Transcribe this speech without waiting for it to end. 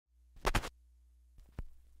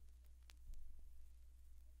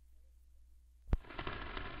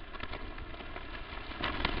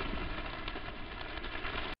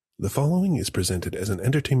The following is presented as an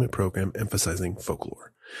entertainment program emphasizing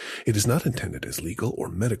folklore. It is not intended as legal or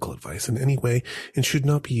medical advice in any way and should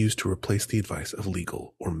not be used to replace the advice of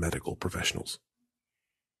legal or medical professionals.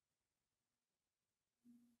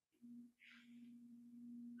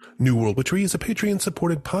 New World Witchery is a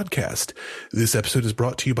Patreon-supported podcast. This episode is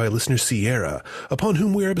brought to you by listener Sierra, upon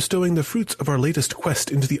whom we are bestowing the fruits of our latest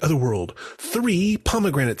quest into the Otherworld, 3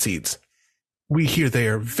 pomegranate seeds. We hear they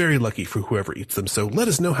are very lucky for whoever eats them, so let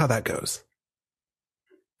us know how that goes.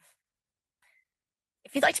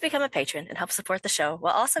 If you'd like to become a patron and help support the show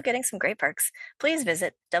while also getting some great perks, please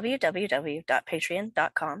visit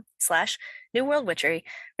www.patreon.com/newworldwitchery,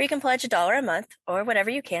 where you can pledge $1 a month or whatever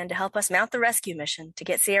you can to help us mount the rescue mission to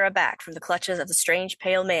get Sierra back from the clutches of the strange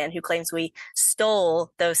pale man who claims we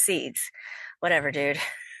stole those seeds. Whatever, dude.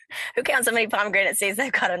 Who counts how many pomegranate seeds they've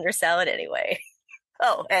got on their salad anyway?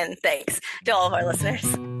 Oh, and thanks to all of our listeners.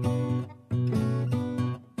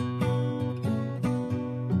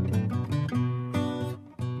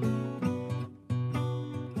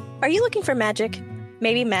 Are you looking for magic?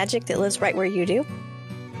 Maybe magic that lives right where you do?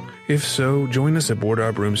 If so, join us aboard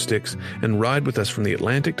our broomsticks and ride with us from the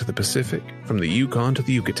Atlantic to the Pacific, from the Yukon to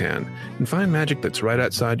the Yucatan, and find magic that's right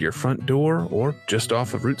outside your front door or just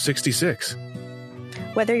off of Route 66.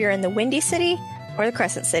 Whether you're in the Windy City or the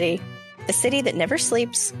Crescent City, the city that never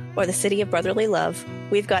sleeps, or the city of brotherly love,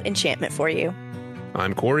 we've got enchantment for you.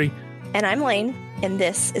 I'm Cory. And I'm Laine, and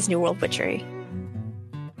this is New World Witchery.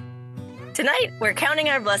 Tonight, we're counting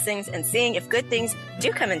our blessings and seeing if good things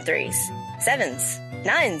do come in 3s, 7s,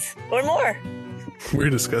 9s, or more.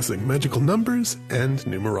 We're discussing magical numbers and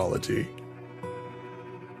numerology.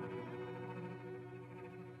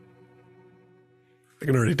 I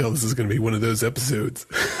can already tell this is going to be one of those episodes.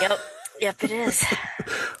 Yep, it is.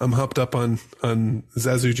 I'm hopped up on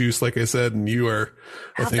Zazu juice, like I said, and you are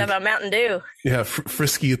hopped up on Mountain Dew. Yeah,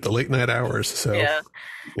 frisky at the late night hours. So yeah,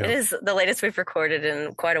 it is the latest we've recorded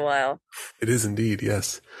in quite a while. It is indeed,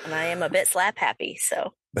 yes. And I am a bit slap happy,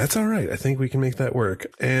 so that's all right. I think we can make that work.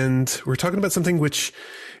 And we're talking about something which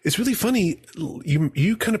is really funny.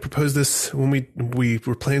 You kind of proposed this when we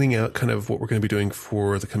were planning out kind of what we're going to be doing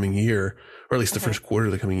for the coming year, or at least the first quarter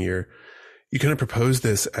of the coming year. You kind of proposed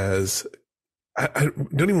this as, I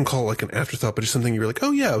don't even call it like an afterthought, but just something you were like,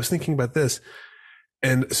 oh yeah, I was thinking about this.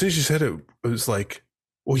 And as soon as you said it, it was like,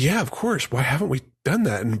 well, yeah, of course. Why haven't we done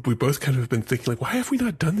that? And we both kind of been thinking like, why have we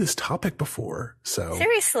not done this topic before? So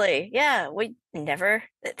seriously, yeah, we never,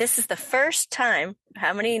 this is the first time.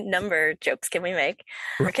 How many number jokes can we make?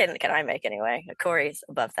 Or can I make anyway? Cory's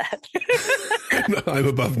above that. No, I'm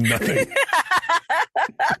above nothing.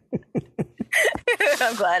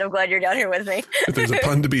 I'm glad you're down here with me. If there's a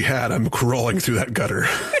pun to be had, I'm crawling through that gutter.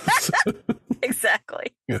 Exactly.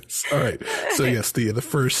 Yes. All right. So yes, the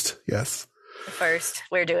first, yes. The first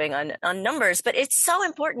we're doing on numbers, but it's so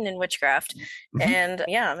important in witchcraft. Mm-hmm. And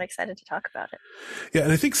yeah, I'm excited to talk about it. Yeah.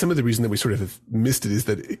 And I think some of the reason that we sort of have missed it is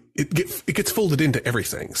that it gets folded into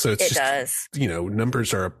everything. So it does.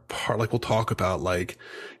 Numbers are a part, like we'll talk about like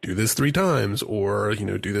do this 3 times or,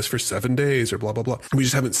 do this for 7 days or blah, blah, blah. We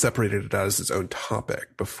just haven't separated it out as its own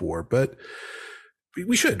topic before, but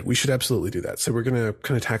we should absolutely do that. So we're going to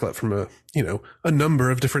kind of tackle it from a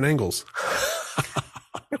number of different angles.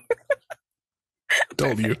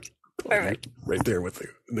 Told you. Perfect. Right there in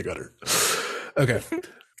the gutter. Okay.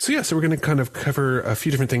 So we're going to kind of cover a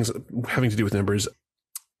few different things having to do with numbers.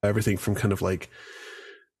 Everything from kind of like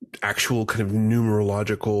actual kind of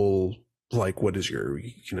numerological, like what is your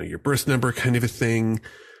birth number kind of a thing,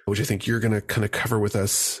 which I think you're going to kind of cover with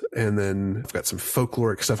us. And then I've got some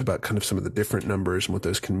folkloric stuff about kind of some of the different numbers and what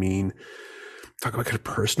those can mean. Talk about kind of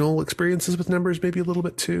personal experiences with numbers, maybe a little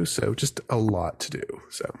bit too. So just a lot to do.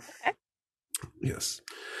 So. Okay. Yes.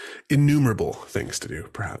 Innumerable things to do,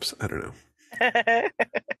 perhaps. I don't know.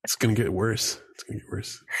 It's going to get worse.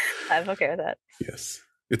 I'm okay with that. Yes.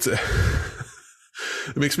 It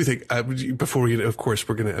makes me think, before we, of course,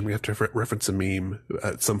 I'm going to have to reference a meme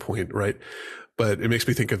at some point, right? But it makes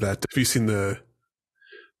me think of that. Have you seen it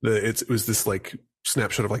was this like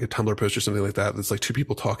snapshot of like a Tumblr post or something like that. That's like 2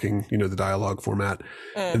 people talking, the dialogue format.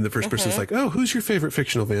 And the first person's like, oh, who's your favorite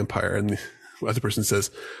fictional vampire? And the other person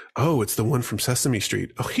says, oh, it's the one from Sesame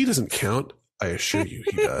Street. Oh, he doesn't count. I assure you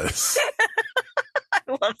he does. I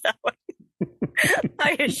love that one.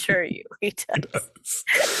 I assure you he does.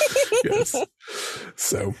 Yes.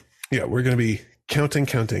 So yeah, we're going to be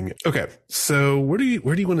counting. Okay. So where do you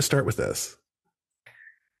want to start with this?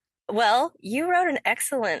 Well, you wrote an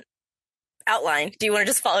excellent outline. Do you want to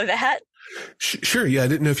just follow that? Sure. Yeah. I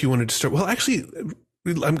didn't know if you wanted to start. Well, actually,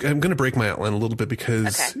 I'm going to break my outline a little bit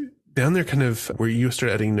because down there kind of where you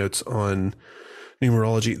started adding notes on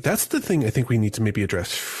numerology. That's the thing I think we need to maybe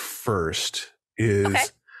address first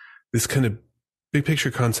is this kind of big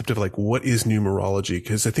picture concept of like, what is numerology?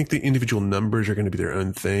 Because I think the individual numbers are going to be their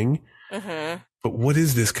own thing. Mm-hmm. But what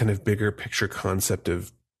is this kind of bigger picture concept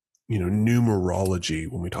of, numerology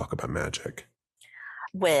when we talk about magic?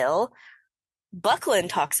 Well, Buckland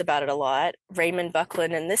talks about it a lot, Raymond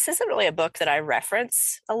Buckland, and this isn't really a book that I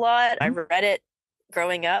reference a lot. I read it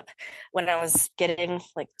growing up when I was getting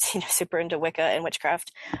super into Wicca and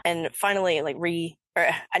witchcraft, and finally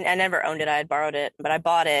I never owned it. I had borrowed it, but I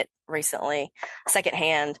bought it recently,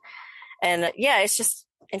 secondhand. And it's just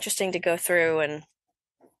interesting to go through, and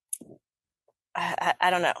I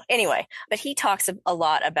don't know. Anyway, but he talks a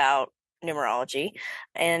lot about numerology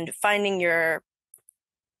and finding your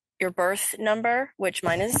birth number, which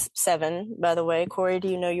mine is 7, by the way. Cory, do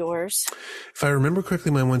you know yours? If I remember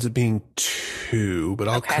correctly, mine winds up being 2, but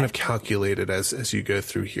I'll kind of calculate it as you go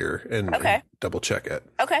through here and double check it.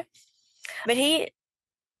 Okay. But he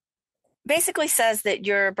basically says that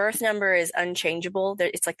your birth number is unchangeable.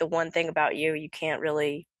 It's like the one thing about you can't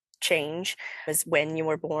really change is when you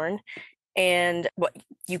were born. And what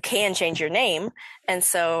you can change your name. And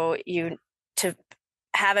so to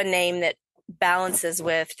have a name that balances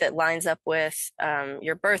with, that lines up with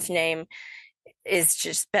your birth name is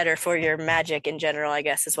just better for your magic in general, I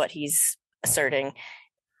guess, is what he's asserting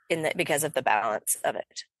because of the balance of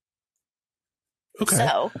it. Okay.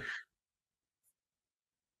 So,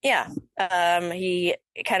 he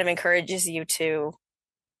kind of encourages you to,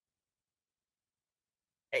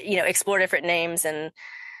 explore different names, and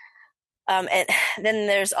then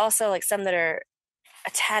there's also like some that are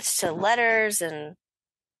attached to letters, and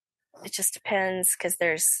it just depends because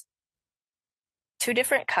there's 2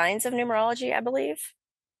 different kinds of numerology, I believe.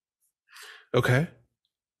 Okay.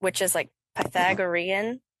 Which is like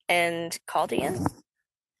Pythagorean and Chaldean.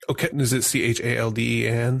 Okay. Is it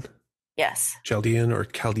Chaldean? Yes. Chaldean or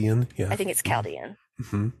Chaldean? Yeah. I think it's Chaldean.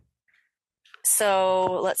 Mm-hmm.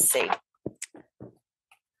 So let's see.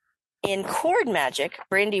 In Cord Magic,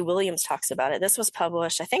 Brandy Williams talks about it. This was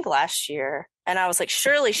published, I think, last year. And I was like,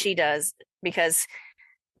 surely she does, because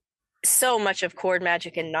so much of cord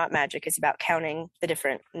magic and knot magic is about counting the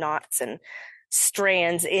different knots and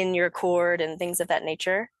strands in your cord and things of that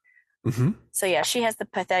nature. Mm-hmm. So she has the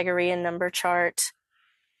Pythagorean number chart.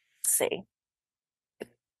 Let's see.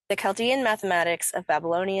 The Chaldean mathematics of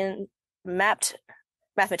Babylonian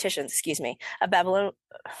mathematicians, of Babylon.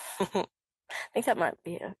 I think that might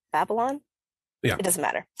be Babylon. Yeah. It doesn't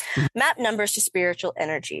matter. Mm-hmm. Map numbers to spiritual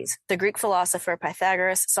energies. The Greek philosopher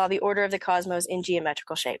Pythagoras saw the order of the cosmos in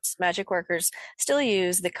geometrical shapes. Magic workers still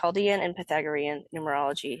use the Chaldean and Pythagorean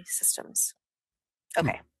numerology systems.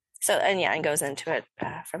 Okay. So, and goes into it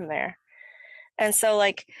from there. And so,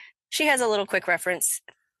 she has a little quick reference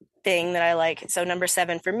thing that I like. So number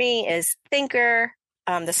 7 for me is thinker.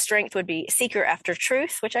 The strength would be seeker after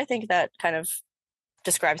truth, which I think that kind of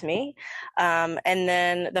describes me. And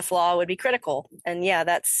then the flaw would be critical. And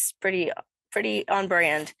that's pretty on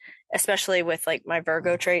brand, especially with my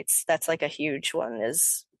Virgo traits. That's a huge one,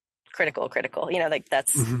 is critical.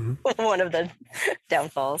 That's one of the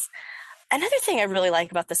downfalls. Another thing I really like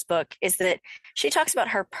about this book is that she talks about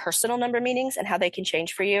her personal number meanings and how they can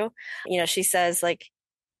change for you. She says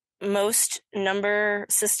most number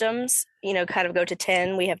systems, kind of go to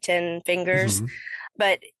 10. We have 10 fingers,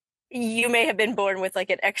 but you may have been born with an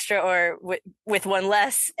extra or with one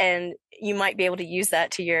less, and you might be able to use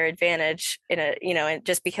that to your advantage and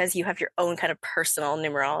just because you have your own kind of personal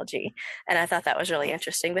numerology. And I thought that was really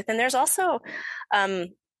interesting. But then there's also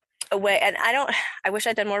a way, and I wish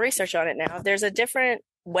I'd done more research on it now. There's a different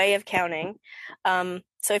way of counting. So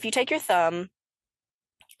if you take your thumb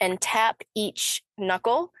and tap each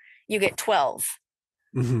knuckle, you get 12.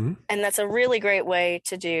 Mm-hmm. And that's a really great way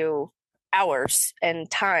to do hours and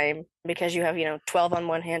time, because you have 12 on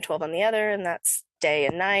one hand, 12 on the other, and that's day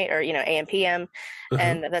and night, or AM PM.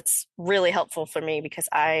 And that's really helpful for me because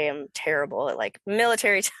I am terrible at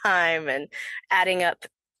military time and adding up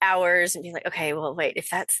hours and being okay, well, wait, if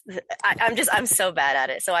that's I'm so bad at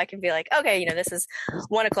it. So I can be okay, this is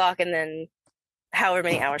 1 o'clock, and then however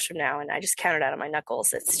many hours from now, and I just count it out on my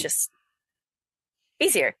knuckles. It's just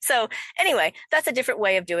easier. So anyway, that's a different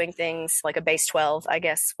way of doing things, like a base 12, I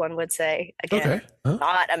guess one would say. Again,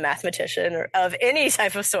 not a mathematician or of any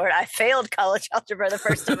type of sort. I failed college algebra the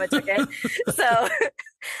first time I took it. So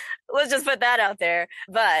let's just put that out there.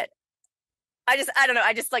 But I don't know.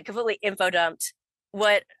 I just completely info dumped.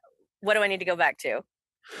 What do I need to go back to?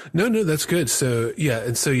 No, that's good. So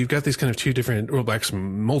and so you've got these kind of 2 different, well, actually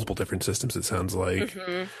multiple different systems, it sounds like.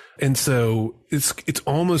 Mm-hmm. And so it's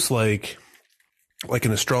almost like like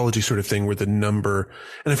an astrology sort of thing where the number,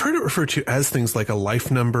 and I've heard it referred to as things like a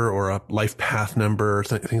life number or a life path number,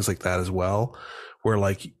 things like that as well, where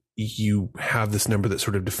like you have this number that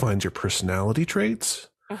sort of defines your personality traits.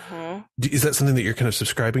 Mm-hmm. Is that something that you're kind of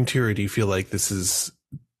subscribing to, or do you feel like there's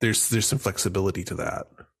some flexibility to that?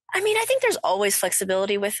 I mean, I think there's always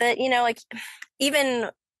flexibility with it. Like even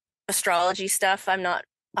astrology stuff, I'm not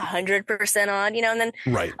 100% on, and then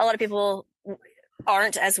Right. a lot of people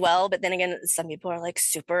aren't as well. But then again, some people are like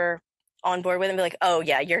super on board with it and be like, oh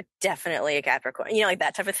yeah, you're definitely a Capricorn, like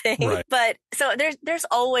that type of thing. Right. But so there's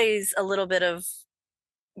always a little bit of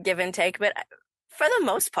give and take. But for the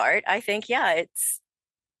most part, I think, yeah, it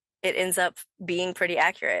ends up being pretty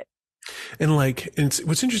accurate. And like,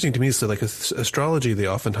 what's interesting to me is that like astrology, they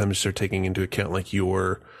oftentimes start taking into account like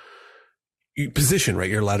your position, right?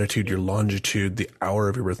 Your latitude, your longitude, the hour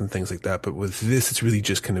of your birth and things like that. But with this, it's really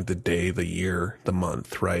just kind of the day, the year, the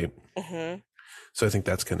month, right? Mm-hmm. So I think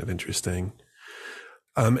that's kind of interesting.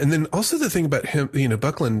 And then also the thing about him,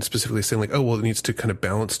 Buckland specifically saying like, oh, well, it needs to kind of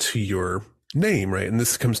balance to your name, right? And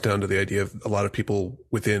this comes down to the idea of a lot of people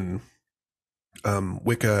within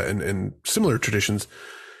Wicca and similar traditions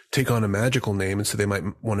take on a magical name, and so they might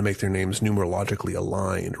want to make their names numerologically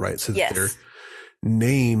aligned, right? So that their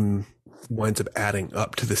name winds up adding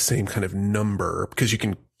up to the same kind of number, because you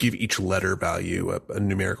can give each letter value a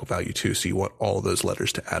numerical value too. So you want all of those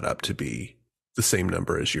letters to add up to be the same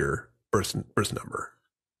number as your birth number,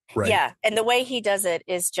 right? Yeah, and the way he does it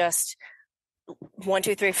is just 1,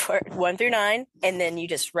 2, 3, 4, 1 through 9, and then you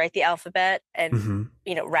just write the alphabet and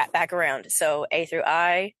wrap back around. So A through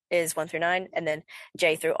I is 1 through 9, and then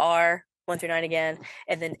J through R 1 through 9 again,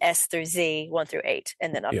 and then S through Z 1 through 8,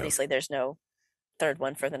 and then obviously there's no third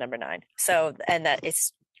one for the number 9. So, and that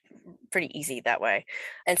it's pretty easy that way.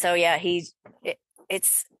 And so yeah,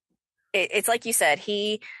 it's like you said,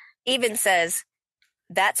 he even says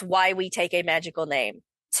that's why we take a magical name,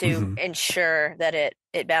 to ensure that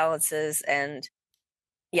it balances. And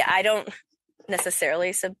yeah, I don't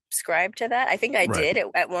necessarily subscribe to that. I think I did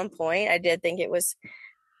at one point. I did think it was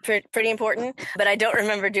pretty important, but I don't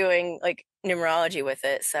remember doing like numerology with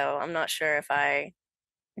it. So I'm not sure if I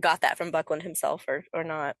got that from Buckland himself or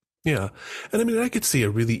not. Yeah. And I mean, I could see a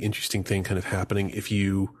really interesting thing kind of happening if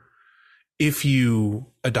you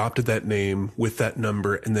adopted that name with that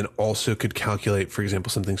number and then also could calculate, for example,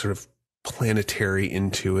 something sort of planetary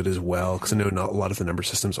into it as well. Because I know not a lot of the number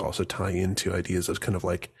systems also tie into ideas of kind of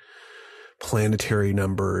like planetary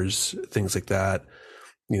numbers, things like that,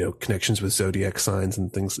 connections with zodiac signs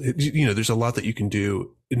and things. There's a lot that you can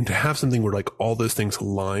do. And to have something where like all those things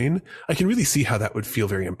align, I can really see how that would feel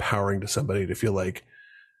very empowering to somebody, to feel like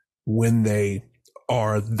when they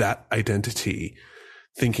are that identity,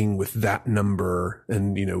 thinking with that number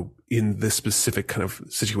and, in this specific kind of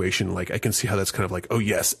situation, like I can see how that's kind of like, oh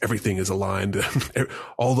yes, everything is aligned.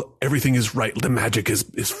 Everything is right. The magic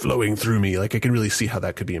is flowing through me. Like I can really see how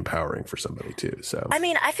that could be empowering for somebody too. So, I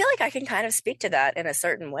mean, I feel like I can kind of speak to that in a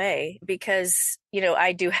certain way because,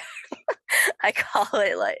 I do, I call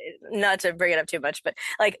it, like, not to bring it up too much, but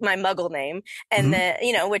like my muggle name, and then,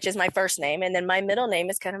 which is my first name. And then my middle name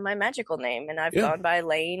is kind of my magical name. And I've gone by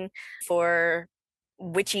Laine for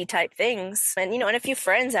witchy type things. And, and a few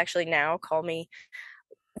friends actually now call me,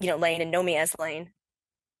 Laine and know me as Laine.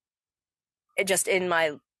 It just in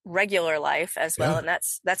my regular life as well. And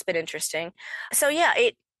that's been interesting. So yeah,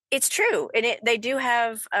 it's true. And they do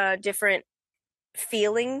have different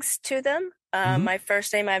feelings to them. My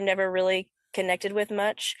first name I've never really connected with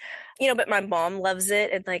much, but my mom loves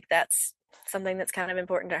it. And like, that's something that's kind of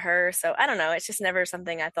important to her. So I don't know. It's just never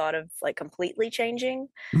something I thought of like completely changing.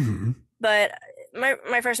 But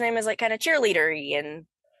my first name is like kind of cheerleader-y, and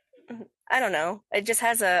I don't know. It just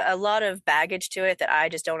has a lot of baggage to it that I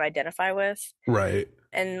just don't identify with. Right.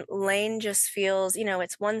 And Laine just feels,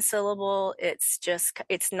 it's one syllable.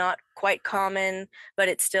 It's not quite common, but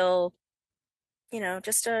it's still,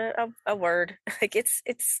 just a word. Like it's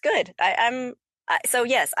good. So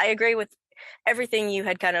yes, I agree with everything you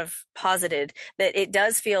had kind of posited, that it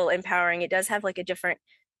does feel empowering. It does have like a different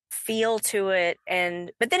feel to it.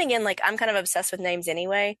 But then again, like I'm kind of obsessed with names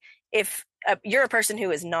anyway. If you're a person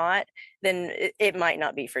who is not, then it might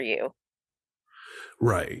not be for you.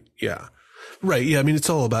 Right. Yeah. Right. Yeah. I mean, it's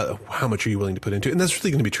all about how much are you willing to put into it. And that's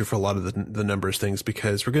really going to be true for a lot of the numbers things,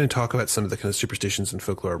 because we're going to talk about some of the kind of superstitions and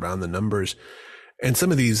folklore around the numbers. And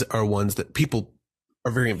some of these are ones that people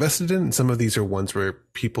are very invested in. And some of these are ones where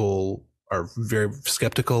people are very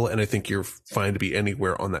skeptical. And I think you're fine to be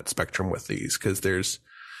anywhere on that spectrum with these, because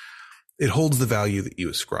it holds the value that you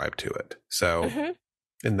ascribe to it. So,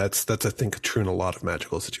 and that's, I think, true in a lot of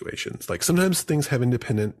magical situations. Like sometimes things have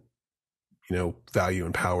independent, value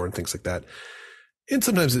and power and things like that. And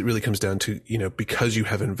sometimes it really comes down to, because you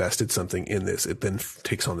have invested something in this, it then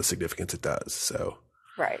takes on the significance it does. So,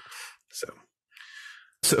 right.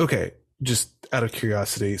 So, okay. Just out of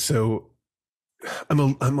curiosity. So I'm a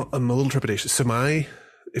little trepidatious. So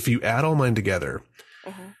if you add all mine together,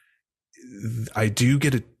 I do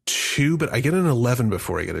get a 2, but I get an 11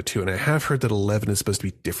 before I get a 2. And I have heard that 11 is supposed to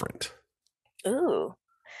be different. Ooh.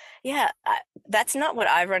 Yeah. That's not what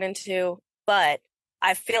I've run into, but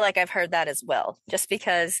I feel like I've heard that as well, just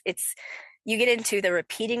because you get into the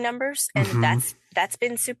repeating numbers, and that's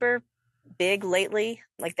been super big lately,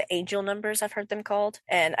 like the angel numbers, I've heard them called.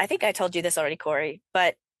 And I think I told you this already, Cory,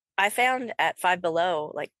 but I found at Five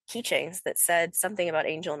Below like keychains that said something about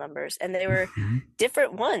angel numbers, and they were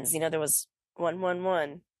different ones. There was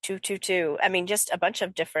 111, 222. I mean, just a bunch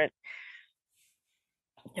of different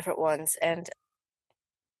ones. And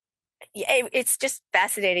it's just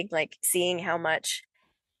fascinating, like seeing how much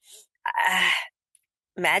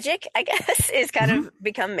magic, I guess, is kind of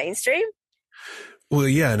become mainstream. Well,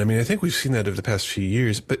 yeah. And I mean, I think we've seen that over the past few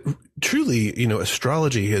years, but truly,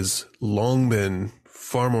 astrology has long been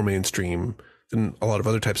far more mainstream than a lot of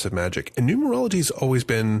other types of magic. And numerology's always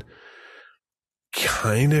been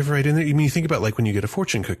kind of right in there. I mean, you think about like when you get a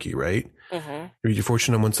fortune cookie, right? You read your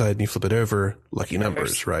fortune on one side and you flip it over, lucky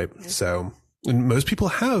numbers, right? So, and most people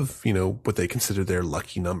have, what they consider their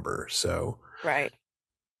lucky number. So, right.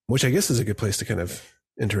 Which I guess is a good place to kind of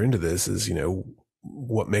enter into this is,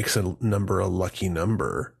 what makes a number a lucky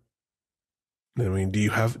number? I mean, do you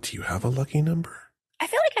have a lucky number? I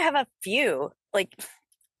feel like I have a few. Like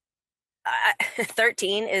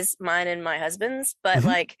 13 is mine and my husband's, but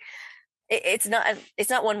like it's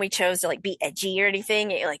not one we chose to like be edgy or anything.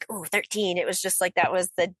 Like, oh, 13. It was just like that was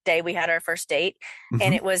the day we had our first date,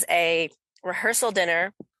 and it was a rehearsal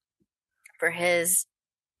dinner for his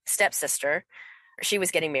stepsister. She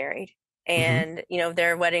was getting married, and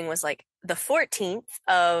their wedding was like the 14th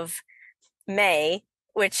of May,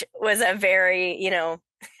 which was a very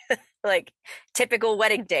like typical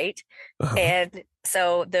wedding date. And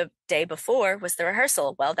so the day before was the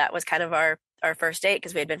rehearsal. Well, that was kind of our first date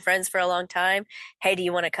because we had been friends for a long time. Hey, do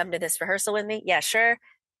you want to come to this rehearsal with me? Yeah, sure.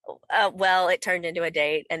 Well, it turned into a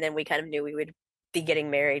date, and then we kind of knew we would be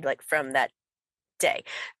getting married like from that day.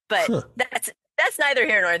 But that's neither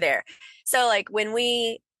here nor there. So like when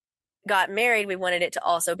we got married, we wanted it to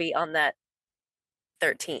also be on that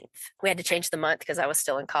 13th. We had to change the month because I was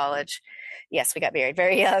still in college. Yes, we got married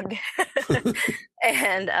very young.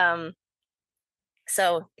 And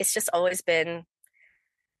so it's just always been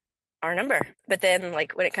our number. But then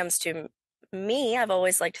like when it comes to me, I've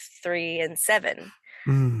always liked 3 and 7.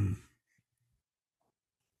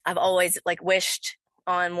 I've always like wished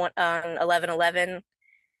on 11/11,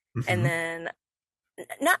 and then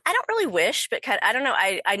I don't really wish, but I don't know.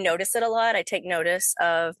 I notice it a lot. I take notice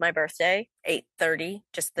of my birthday, 8:30,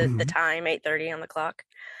 just the time, 8:30 on the clock.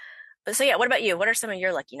 But so yeah, what about you? What are some of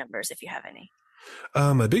your lucky numbers, if you have any?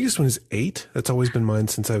 My biggest one is 8. That's always been mine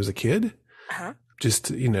since I was a kid.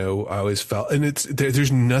 Just, I always felt, and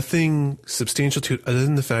there's nothing substantial to it other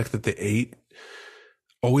than the fact that the 8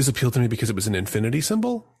 always appealed to me because it was an infinity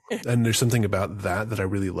symbol. And there's something about that I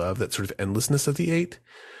really love, that sort of endlessness of the 8.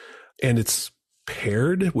 And it's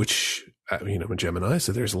paired, which, I'm a Gemini,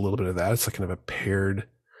 so there's a little bit of that. It's like kind of a paired,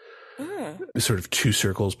 sort of 2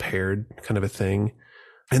 circles paired kind of a thing.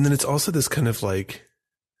 And then it's also this kind of like,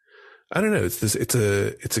 I don't know, it's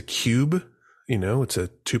a cube, it's a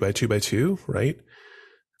 2 by 2 by 2, right?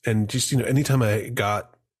 And just, anytime I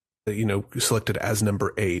got, selected as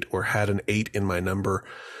number 8 or had an 8 in my number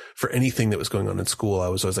for anything that was going on in school, I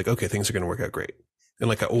was always like, okay, things are going to work out great. And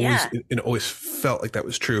like it always felt like that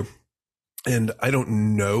was true. And I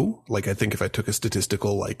don't know, like, I think if I took a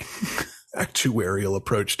statistical, like actuarial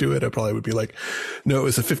approach to it, I probably would be like, no, it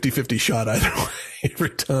was a 50-50 shot either way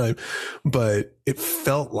every time. But it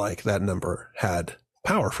felt like that number had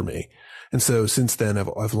power for me. And so since then,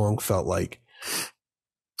 I've long felt like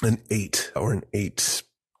an 8 or an 8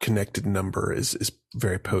 connected number is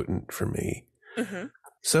very potent for me.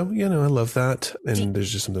 So, I love that. And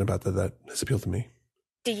there's just something about that has appealed to me.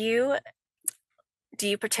 Do you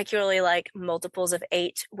particularly like multiples of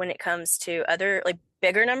 8 when it comes to other like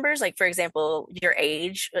bigger numbers? Like, for example, your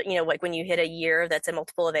age, like when you hit a year that's a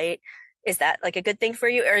multiple of 8, is that like a good thing for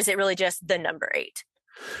you? Or is it really just the number 8?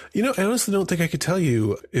 I honestly don't think I could tell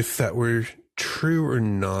you if that were true or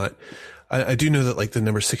not. I do know that like the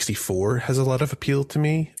number 64 has a lot of appeal to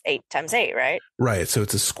me. 8 times 8, right? Right. So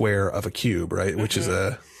it's a square of a cube, right? Which is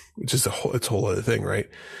a whole other thing, right?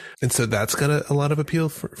 And so that's got a lot of appeal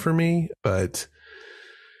for me. But,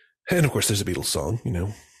 and of course there's a Beatles song,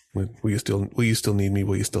 Will you still need me?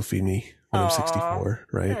 Will you still feed me when I'm 64?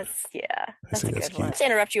 Right? That's a good one. Cute. To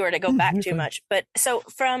interrupt you or to go back too fine. much, but so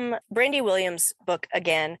from Brandy Williams' book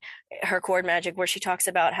again, her Cord Magic, where she talks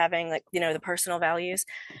about having like the personal values,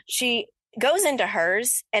 she goes into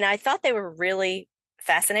hers, and I thought they were really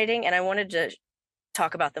fascinating, and I wanted to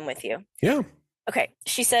talk about them with you. Yeah. Okay.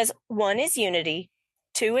 She says 1 is unity,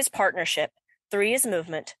 2 is partnership, 3 is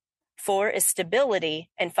movement, 4 is stability,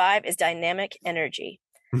 and 5 is dynamic energy.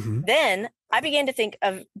 Mm-hmm. Then I begin to think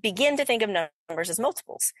of numbers as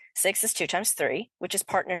multiples. 6 is 2 times 3, which is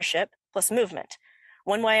partnership plus movement.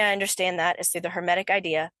 One way I understand that is through the Hermetic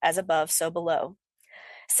idea, as above, so below.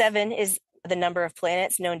 7 is the number of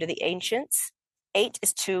planets known to the ancients. 8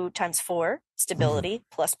 is 2 times 4, stability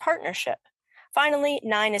plus partnership. Finally,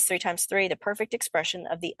 9 is 3 times 3, the perfect expression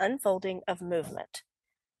of the unfolding of movement.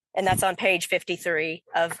 And that's on page 53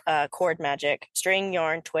 of Cord Magic, String,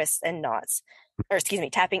 Yarn, Twists, and Knots. Or excuse me,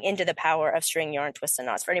 Tapping into the Power of String, Yarn, Twists, and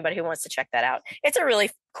Knots, for anybody who wants to check that out. It's a really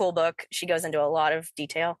cool book. She goes into a lot of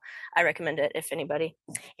detail. I recommend it if anybody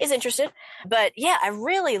is interested. But yeah, I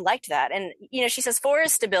really liked that. And, she says 4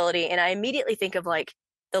 is stability. And I immediately think of like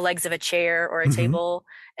the legs of a chair or a table.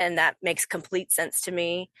 And that makes complete sense to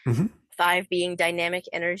me. 5 being dynamic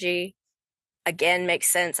energy. Again, makes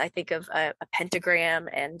sense. I think of a pentagram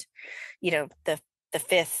and, the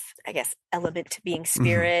 5th, I guess, element being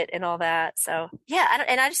spirit and all that. So yeah,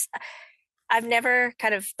 I've never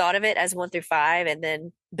kind of thought of it as 1 through 5 and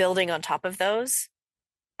then building on top of those.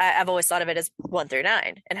 I've always thought of it as 1 through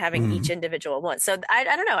 9 and having each individual one. So I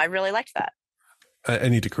don't know. I really liked that. I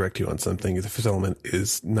need to correct you on something. The 5th element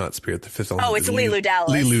is not spirit. The 5th element it's Lilu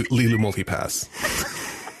Dallas. Lilu Multipass.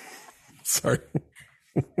 Sorry.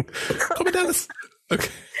 Call me Dallas. Okay.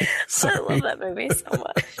 Sorry. I love that movie so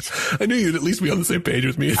much. I knew you'd at least be on the same page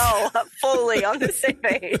with me. Oh, fully on the same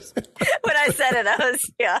page. When I said it, I was,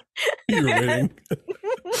 yeah. You were waiting.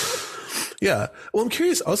 Yeah. Well, I'm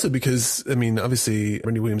curious also because, obviously,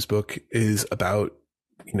 Brandy Williams' book is about,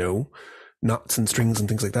 knots and strings and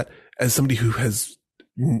things like that. As somebody who has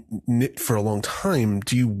knit for a long time,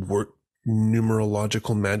 do you work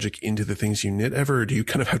numerological magic into the things you knit ever? Or do you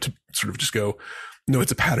kind of have to sort of just go, no,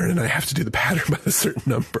 it's a pattern and I have to do the pattern by a certain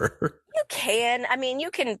number? You can.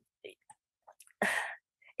 You can,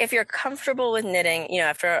 if you're comfortable with knitting,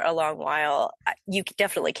 after a long while, you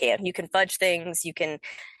definitely can. You can fudge things. You can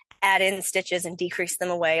add in stitches and decrease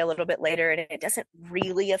them away a little bit later. And it doesn't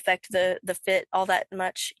really affect the fit all that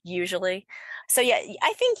much usually. So yeah,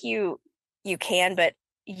 I think you can, but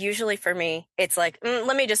usually for me, it's like,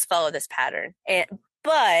 let me just follow this pattern.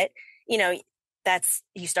 But that's,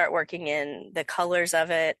 you start working in the colors of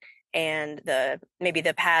it and maybe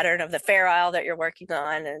the pattern of the fair isle that you're working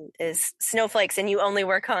on and is snowflakes, and you only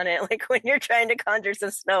work on it like when you're trying to conjure some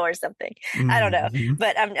snow or something. I don't know,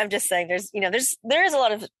 but I'm just saying there is a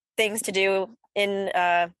lot of things to do in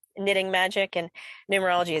knitting magic, and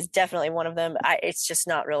numerology is definitely one of them. It's just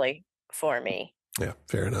not really for me. Yeah,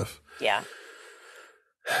 fair enough. Yeah.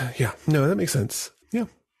 Yeah, no, that makes sense. Yeah.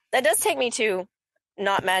 That does take me to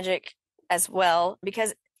not magic as well,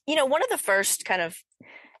 because, one of the first kind of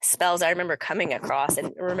spells I remember coming across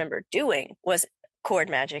and remember doing was cord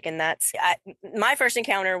magic. And my first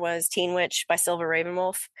encounter was Teen Witch by Silver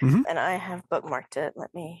Ravenwolf. And I have bookmarked it.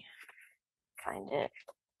 Let me find it.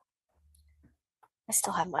 I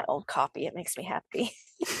still have my old copy. It makes me happy.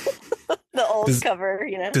 The old cover,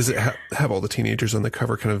 Does it have all the teenagers on the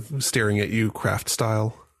cover kind of staring at you craft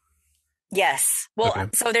style? Yes. Well, okay.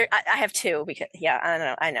 So I have 2 because,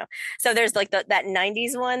 yeah, I know. So there's like that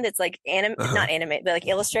 90s one that's like not animated, but like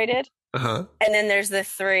illustrated. And then there's the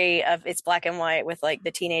 3 of it's black and white with like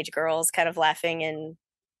the teenage girls kind of laughing in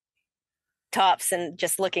tops and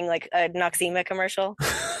just looking like a Noxema commercial.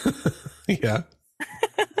 Yeah.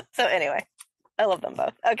 So anyway, I love them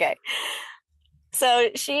both. Okay.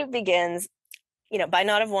 So she begins, by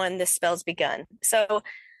knot of 1, this spell's begun. So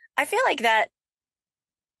I feel like that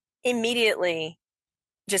immediately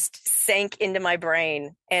just sank into my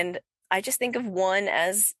brain. And I just think of 1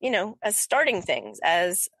 as, as starting things,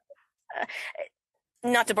 as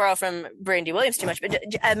not to borrow from Brandy Williams too much, but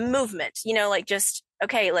a movement, like just,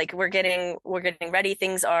 okay, like we're getting ready.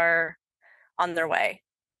 Things are on their way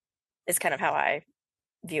is kind of how I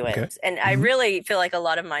view it. Okay. And I really feel like a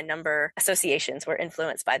lot of my number associations were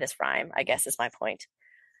influenced by this rhyme, I guess is my point.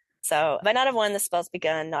 So by knot of 1, the spell's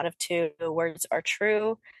begun. Knot of 2, words are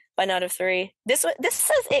true. By knot of 3, this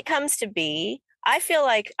says it comes to be. I feel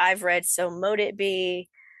like I've read so mote it be,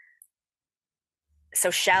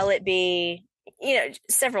 so shall it be,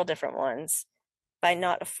 several different ones. By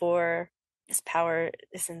knot of 4, this power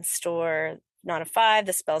is in store. Knot of 5,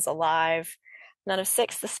 the spell's alive. Not of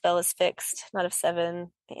 6, the spell is fixed. Not of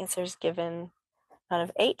 7, the answer is given. Not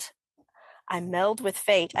of 8, I meld with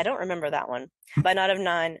fate. I don't remember that one. But not of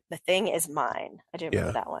 9, the thing is mine. I do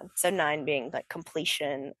remember that one. So 9 being like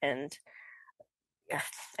completion and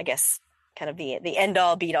I guess kind of the end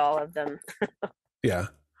all beat all of them. Yeah.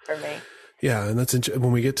 For me. Yeah, and that's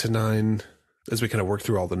when we get to 9, as we kind of work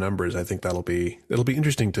through all the numbers, I think it'll be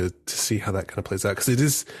interesting to see how that kind of plays out,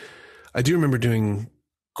 because I do remember doing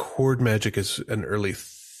cord magic as an early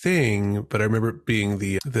thing, but I remember it being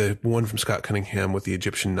the one from Scott Cunningham with the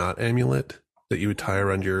Egyptian knot amulet that you would tie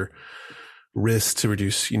around your wrist to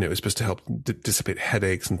reduce, it was supposed to help dissipate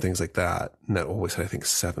headaches and things like that. And that always had, I think,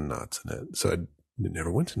 7 knots in it. So it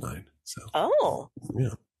never went to 9. So. Oh.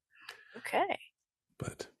 Yeah. Okay.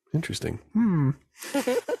 But interesting.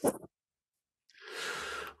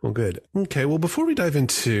 Well, good. Okay. Well, before we dive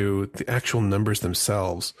into the actual numbers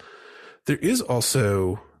themselves, there is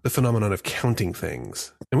also the phenomenon of counting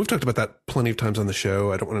things. And we've talked about that plenty of times on the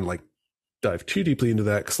show. I don't want to dive too deeply into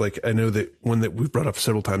that, because I know that one that we've brought up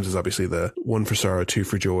several times is obviously the 1 for sorrow, 2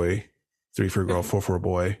 for joy, 3 for a girl, 4 for a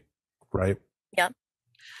boy, right? Yeah.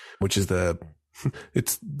 Which is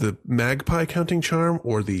it's the magpie counting charm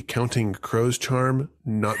or the counting crows charm,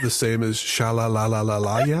 not the same as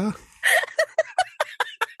sha-la-la-la-la-la-ya.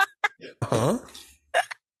 Huh?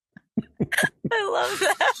 I love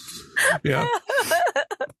that. Yeah.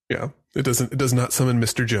 Yeah. It does not summon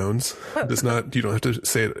Mr. Jones. It does not, you don't have to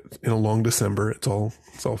say it in a long December. It's all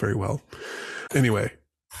very well. Anyway.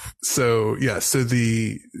 So yeah,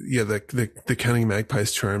 the counting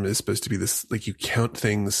magpie's charm is supposed to be this, you count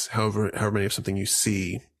things, however many of something you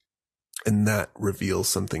see, and that reveals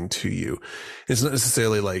something to you. It's not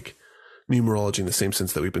necessarily like numerology in the same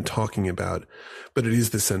sense that we've been talking about, but it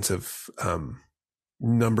is the sense of,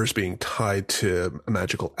 numbers being tied to a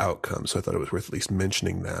magical outcome. So I thought it was worth at least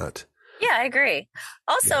mentioning that. Yeah, I agree.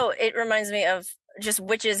 Also, It reminds me of just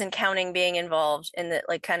witches and counting being involved in the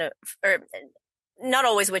or not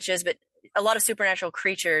always witches, but a lot of supernatural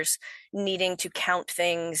creatures needing to count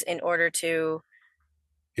things in order to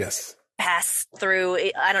pass through,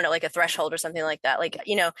 I don't know, like a threshold or something like that.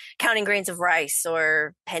 Counting grains of rice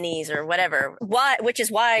or pennies or whatever. Which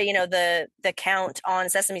is why, the count on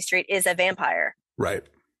Sesame Street is a vampire. Right.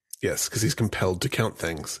 Yes, because he's compelled to count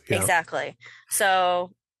things. Yeah. Exactly.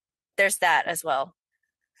 So there's that as well.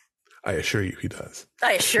 I assure you he does.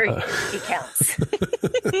 I assure you he counts.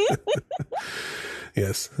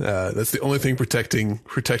 Yes. That's the only thing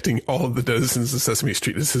protecting all of the denizens of Sesame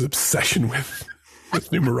Street is his obsession with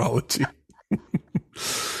numerology.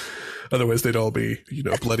 Otherwise, they'd all be,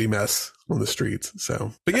 a bloody mess on the streets.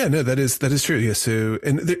 So, but yeah, no, that is true. Yeah. So,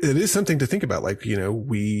 and it is something to think about.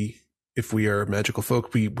 If we are magical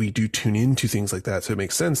folk, we do tune into things like that. So it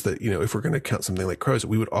makes sense that, if we're going to count something like crows,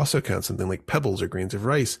 we would also count something like pebbles or grains of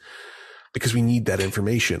rice, because we need that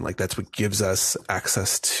information. That's what gives us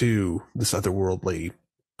access to this otherworldly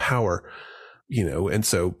power, and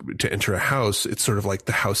so to enter a house, it's sort of like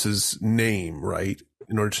the house's name, right?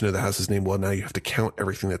 In order to know the house's name, well, now you have to count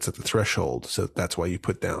everything that's at the threshold. So that's why you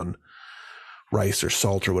put down rice or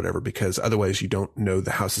salt or whatever, because otherwise you don't know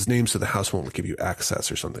the house's name, so the house won't give you access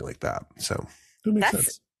or something like that. So that makes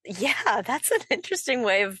sense. Yeah, that's an interesting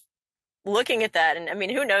way of looking at that. And I mean,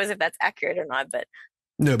 who knows if that's accurate or not, but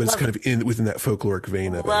no, but it's kind of within that folkloric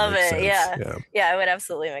vein of it. Love it. Yeah. It would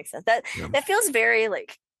absolutely make sense. That feels very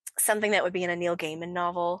like something that would be in a Neil Gaiman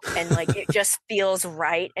novel, and it just feels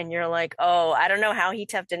right, and you're like, oh, I don't know how he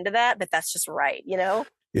tapped into that, but that's just right,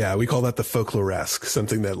 Yeah, we call that the folkloresque,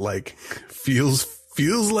 something that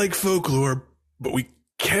feels like folklore, but we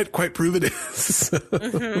can't quite prove it is.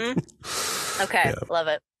 Mm-hmm. Okay, love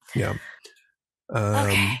it. Yeah.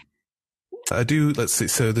 Okay. Let's see.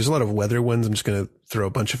 So there's a lot of weather ones. I'm just going to throw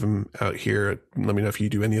a bunch of them out here. Let me know if you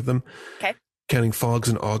do any of them. Okay. Counting fogs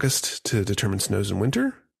in August to determine snows in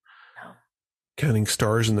winter. No. Counting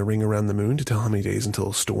stars in the ring around the moon to tell how many days until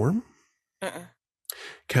a storm.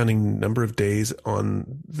 Counting number of days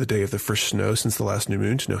on the day of the first snow since the last new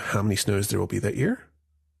moon to know how many snows there will be that year.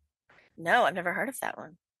 No, I've never heard of that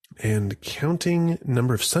one. And counting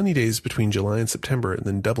number of sunny days between July and September, and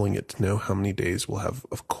then doubling it to know how many days we'll have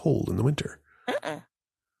of cold in the winter.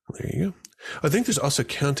 There you go. I think there's also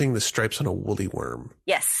counting the stripes on a woolly worm.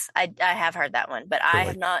 Yes, I have heard that one, but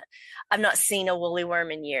I've not seen a woolly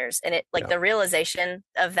worm in years. And it the realization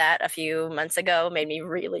of that a few months ago made me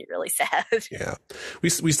really, really sad. Yeah. We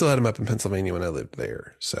still had them up in Pennsylvania when I lived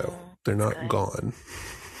there. So they're not gone.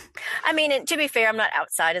 I mean, to be fair, I'm not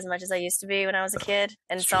outside as much as I used to be when I was a kid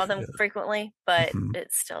and saw them frequently, but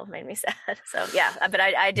it still made me sad. So yeah, but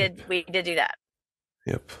we did do that.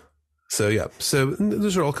 Yep. So yeah, so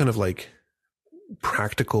those are all kind of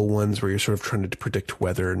practical ones where you're sort of trying to predict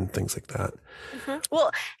weather and things like that. Mm-hmm.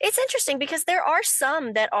 Well, it's interesting because there are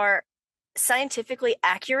some that are scientifically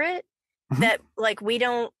accurate that like we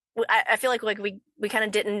don't, I feel like we kind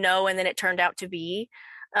of didn't know, and then it turned out to be.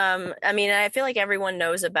 I mean, I feel like everyone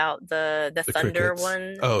knows about the thunder crickets.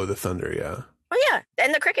 one. Oh, the thunder, yeah. Oh yeah,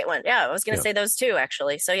 and the cricket one. Yeah, I was going to say those two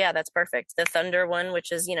actually. So yeah, that's perfect. The thunder one,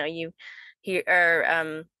 which is, you know, you hear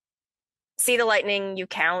or see the lightning, you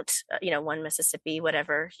count, you know, 1 Mississippi,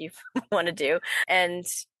 whatever you want to do, and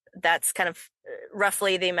that's kind of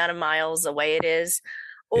roughly the amount of miles away it is.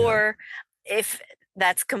 Or if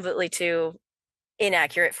that's completely too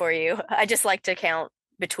inaccurate for you, I just like to count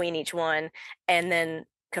between each one and then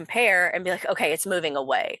compare and be like, okay, it's moving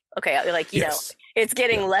away. Okay, like, you know, it's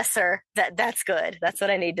getting lesser. That's good. That's what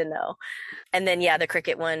I need to know. And then the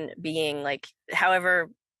cricket one being like, however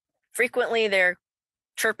frequently they're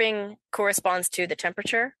chirping corresponds to the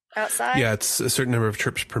temperature outside. Yeah, it's a certain number of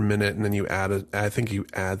chirps per minute, and then you add I think you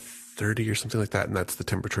add 30 or something like that, and that's the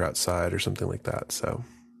temperature outside or something like that. So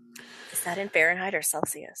is that in Fahrenheit or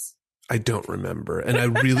Celsius? I don't remember. And I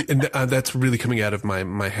really, and that's really coming out of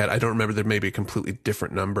my head. I don't remember. There may be a completely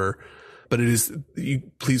different number, but it is,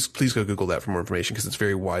 please go Google that for more information, because it's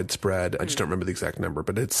very widespread. I just don't remember the exact number,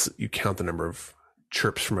 but you count the number of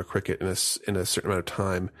chirps from a cricket in a certain amount of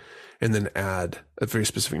time, and then add a very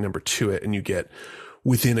specific number to it, and you get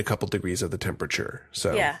within a couple degrees of the temperature.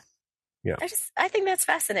 So yeah. I think that's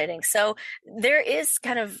fascinating. So there is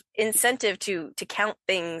kind of incentive to count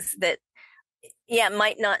things that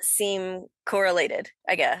might not seem correlated,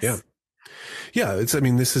 I guess. Yeah. It's, I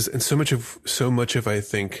mean, this is, and so much of, I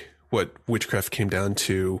think, what witchcraft came down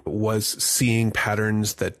to was seeing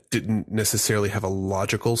patterns that didn't necessarily have a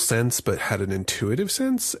logical sense, but had an intuitive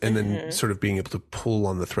sense, and then sort of being able to pull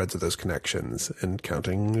on the threads of those connections, and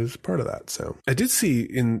counting is part of that. So I did see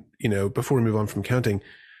before we move on from counting,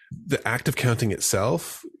 the act of counting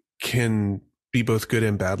itself can be both good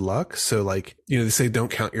and bad luck. So like, they say don't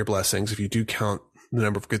count your blessings. If you do count the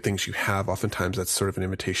number of good things you have, oftentimes that's sort of an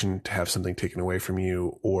invitation to have something taken away from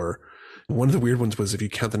you. Or one of the weird ones was if you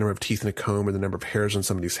count the number of teeth in a comb or the number of hairs on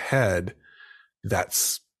somebody's head,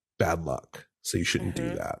 that's bad luck. So you shouldn't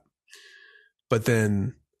do that. But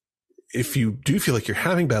then if you do feel like you're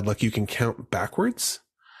having bad luck, you can count backwards,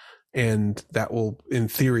 and that will, in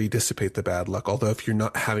theory, dissipate the bad luck. Although if you're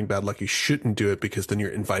not having bad luck, you shouldn't do it, because then you're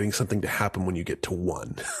inviting something to happen when you get to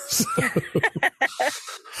 1.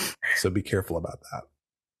 So be careful about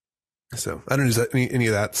that. So I don't know, does that, any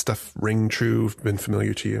of that stuff ring true, been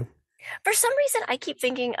familiar to you? For some reason, I keep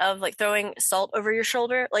thinking of like throwing salt over your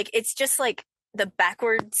shoulder. Like it's just like the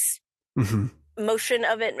backwards motion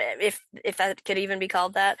of it, if that could even be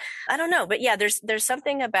called that. I don't know. But yeah, there's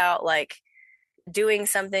something about like doing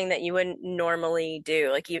something that you wouldn't normally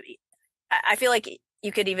do. Like I feel like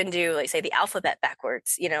you could even do, like, say, the alphabet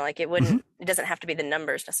backwards, like it wouldn't, it doesn't have to be the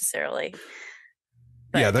numbers necessarily.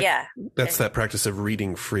 But that's that practice of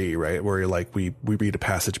reading free, right? Where you're like, we read a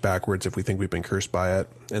passage backwards if we think we've been cursed by it,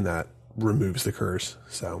 and that removes the curse.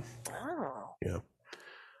 So, yeah.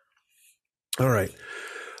 All right.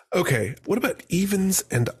 Okay. What about evens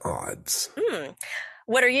and odds?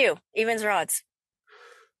 What are you? Evens or odds?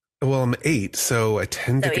 Well, I'm 8, so I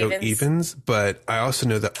tend to go evens, but I also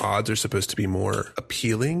know that odds are supposed to be more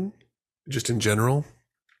appealing, just in general.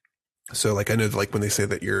 So, like, I know that, like, when they say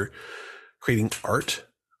that you're creating art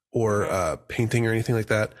or painting or anything like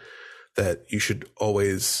that, that you should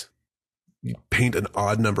always paint an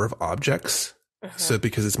odd number of objects, so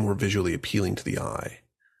because it's more visually appealing to the eye,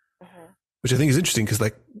 which I think is interesting, because,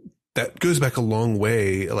 like, that goes back a long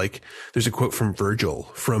way. Like, there's a quote from Virgil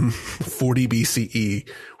from 40 BCE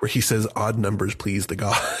where he says, "Odd numbers please the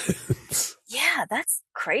gods." Yeah, that's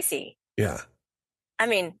crazy. Yeah. I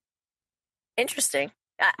mean, interesting.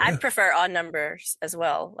 I prefer odd numbers as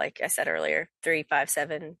well. Like I said earlier, 3, 5,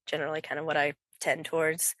 7, generally kind of what I tend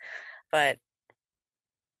towards. But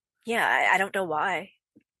yeah, I don't know why.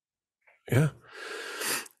 Yeah.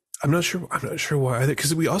 I'm not sure why either,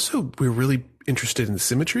 because we're really interested in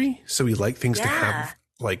symmetry. So we like things to have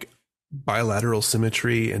like bilateral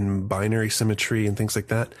symmetry and binary symmetry and things like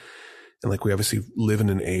that. And like, we obviously live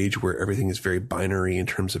in an age where everything is very binary in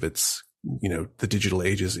terms of its, the digital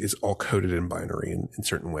age is all coded in binary in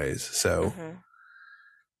certain ways. So,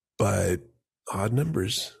 but odd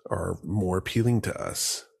numbers are more appealing to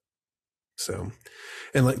us. So,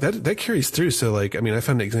 and like that carries through. So like, I mean, I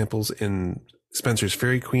found examples in Spencer's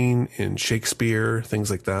Fairy Queen, in Shakespeare, things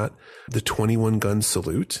like that. The 21 gun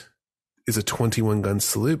salute is a 21 gun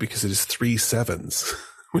salute because it is 3 sevens,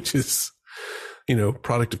 which is,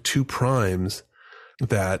 product of 2 primes.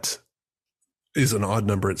 That is an odd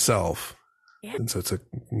number itself. Yeah. And so it's a,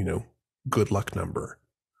 good luck number.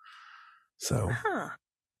 So.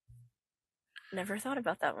 Never thought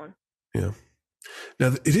about that one. Yeah.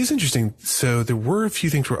 Now, it is interesting. So there were a few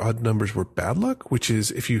things where odd numbers were bad luck, which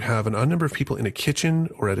is if you have an odd number of people in a kitchen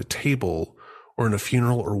or at a table or in a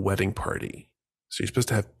funeral or wedding party. So you're supposed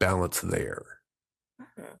to have balance there.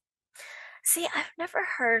 Mm-hmm. See, I've never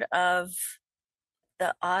heard of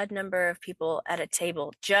the odd number of people at a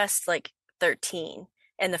table, just like 13.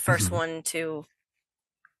 And the first one to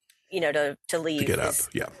leave to get up.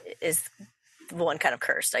 Is the one kind of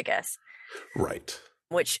cursed, I guess. Right.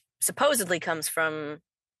 Which supposedly comes from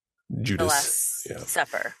Judas. the Last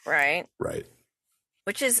Supper, right? Right.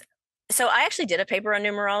 Which is, so I actually did a paper on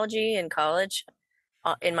numerology in college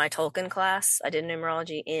in my Tolkien class. I did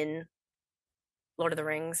numerology in Lord of the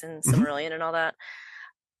Rings and Silmarillion and all that.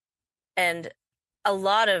 And a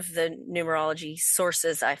lot of the numerology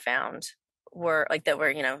sources I found were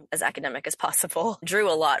as academic as possible,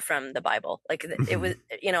 drew a lot from the Bible. Like it was,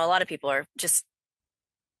 a lot of people are just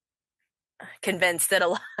convinced that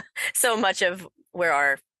so much of where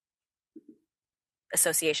our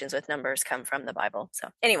associations with numbers come from the Bible. So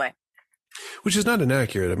anyway, which is not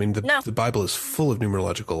inaccurate. I mean, the Bible is full of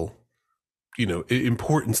numerological,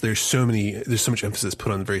 importance. There's so much emphasis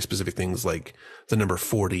put on very specific things like the number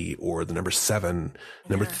 40 or the number 7,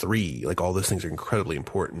 number 3. Like all those things are incredibly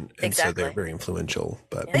important, and so they're very influential.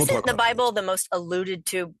 But isn't the Bible the most alluded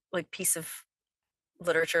to piece of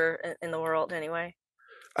literature in the world anyway?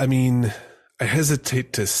 I mean, I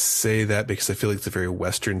hesitate to say that because I feel like it's a very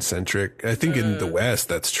Western centric. I think in the West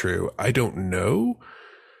that's true. I don't know.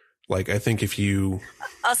 Like, I think if you,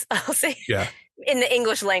 I'll say, yeah, in the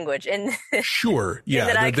English language, sure, yeah,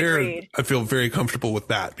 that I can read. I feel very comfortable with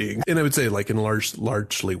that being, and I would say like in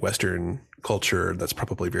largely Western culture, that's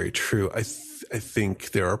probably very true. I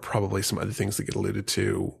think there are probably some other things that get alluded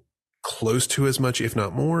to close to as much, if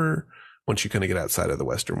not more, once you kind of get outside of the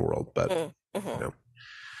Western world. But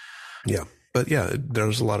yeah, but yeah,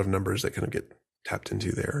 there's a lot of numbers that kind of get tapped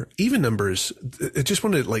into there. Even numbers. I just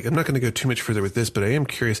wanted, I'm not going to go too much further with this, but I am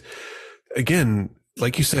curious. Again,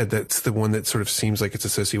 like you said, that's the one that sort of seems like it's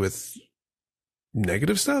associated with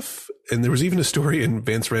negative stuff. And there was even a story in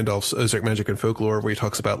Vance Randolph's Ozark Magic and Folklore where he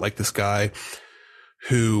talks about this guy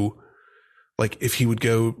who, if he would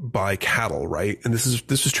go buy cattle, right? And this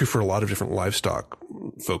is true for a lot of different livestock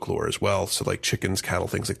folklore as well. So chickens, cattle,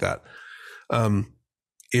 things like that.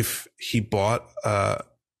 If he bought,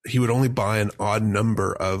 he would only buy an odd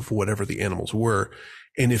number of whatever the animals were.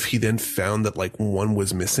 And if he then found that one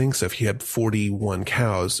was missing, so if he had 41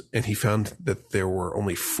 cows and he found that there were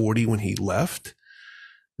only 40 when he left,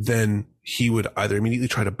 then he would either immediately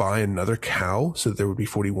try to buy another cow so that there would be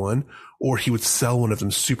 41, or he would sell one of them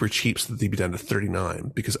super cheap so that they'd be down to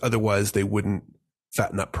 39, because otherwise they wouldn't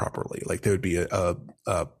fatten up properly. There would be a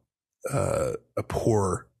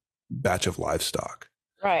poor batch of livestock.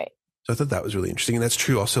 Right. So I thought that was really interesting. And that's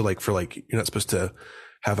true also you're not supposed to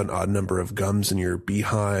have an odd number of gums in your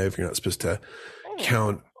beehive. You're not supposed to you're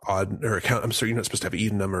not supposed to have an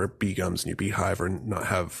even number of bee gums in your beehive, or not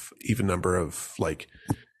have even number of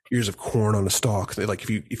ears of corn on a stalk.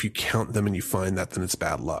 If you count them and you find that, then it's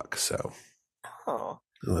bad luck. So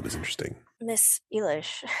that was interesting. Miss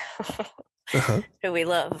Elish, who we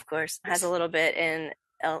love, of course, has a little bit in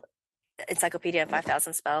Encyclopedia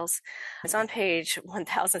 5,000 Spells. It's on page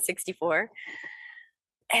 1064.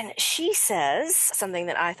 And she says something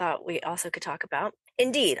that I thought we also could talk about.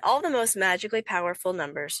 Indeed, all the most magically powerful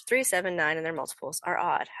numbers, 3, 7, 9, and their multiples, are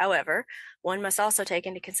odd. However, one must also take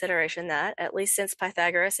into consideration that, at least since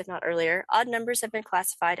Pythagoras, if not earlier, odd numbers have been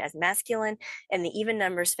classified as masculine and the even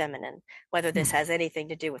numbers feminine. Whether this has anything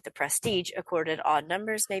to do with the prestige accorded odd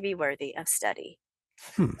numbers may be worthy of study.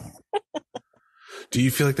 Do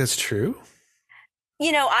you feel like that's true?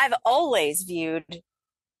 I've always viewed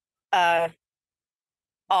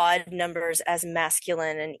odd numbers as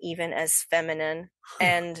masculine and even as feminine.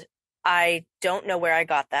 And I don't know where I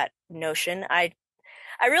got that notion. I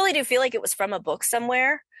really do feel like it was from a book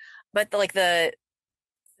somewhere, but the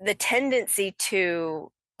tendency to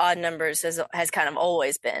odd numbers has kind of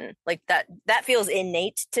always been that feels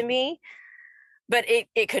innate to me. But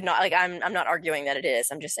it could not, I'm not arguing that it is.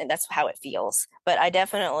 I'm just saying that's how it feels. But I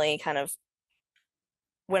definitely kind of,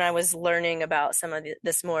 when I was learning about some of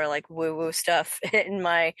this more woo-woo stuff in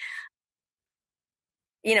my,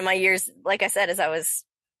 my years, like I said, as I was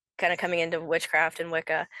kind of coming into witchcraft and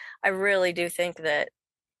Wicca, I really do think that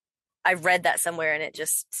I read that somewhere and it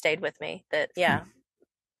just stayed with me that,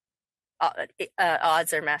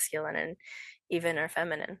 odds are masculine and even are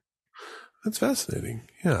feminine. That's fascinating.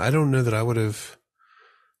 Yeah, I don't know that I would have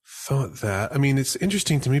thought that. I mean, it's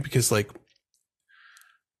interesting to me because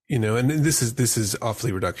You know, and this is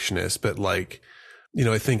awfully reductionist, but like, you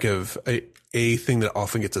know, I think of a thing that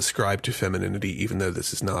often gets ascribed to femininity, even though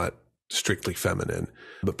this is not strictly feminine,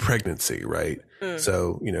 but pregnancy, right?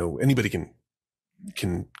 So, you know, anybody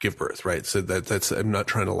can give birth, right? So that's, I'm not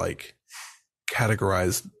trying to like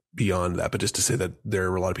categorize beyond that, but just to say that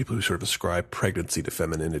there are a lot of people who sort of ascribe pregnancy to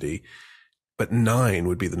femininity, but 9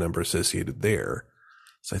 would be the number associated there.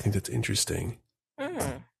 So I think that's interesting.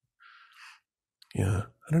 Yeah,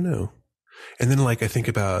 I don't know. And then like I think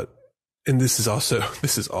about, and this is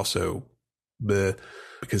also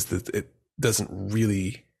because it doesn't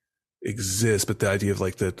really exist, but the idea of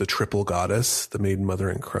like the triple goddess, the maiden, mother,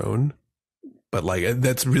 and crone. But like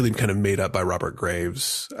that's really kind of made up by Robert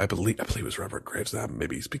Graves. I believe it was Robert Graves. I may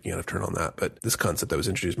be speaking out of turn on that, but this concept that was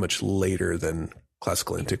introduced much later than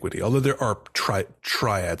classical antiquity, although there are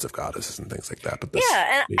triads of goddesses and things like that. But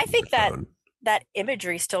and I think that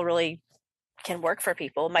imagery still really can work for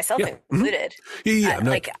people, myself included. Yeah.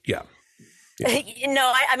 No,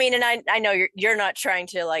 I mean, and I know you're not trying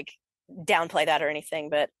to like downplay that or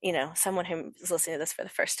anything, but you know, someone who's listening to this for the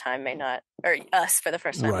first time may not, or us for the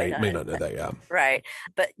first time may not know that. Yeah. Right.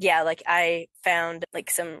 But yeah, like I found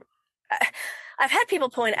like I've had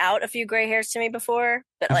people point out a few gray hairs to me before,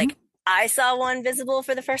 but like I saw one visible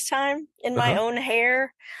for the first time in my own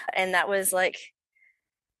hair. And that was like,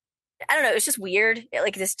 I don't know, it was just weird.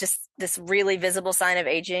 Like this really visible sign of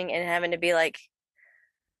aging and having to be like,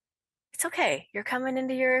 it's okay. You're coming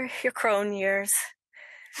into your crone years.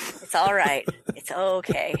 It's all right. It's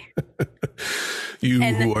okay.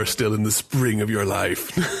 Who are still in the spring of your life.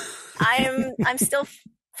 I'm still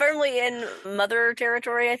firmly in mother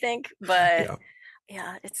territory, I think, but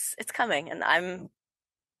yeah, it's coming, and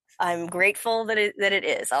I'm grateful that it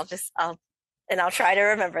is. I'll try to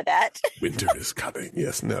remember that. Winter is coming.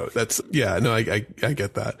 Yes. No, I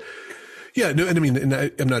get that. Yeah, no, and I mean, and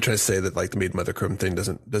I'm not trying to say that like the maid mother crone thing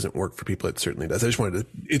doesn't work for people. It certainly does. I just wanted to.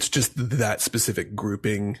 It's just that specific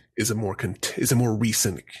grouping is a more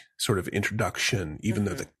recent sort of introduction, even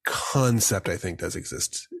though the concept I think does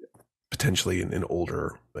exist potentially in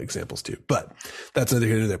older examples too. But that's neither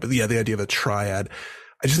here nor there. But yeah, the idea of a triad,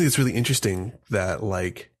 I just think it's really interesting that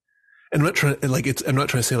like. And I'm not trying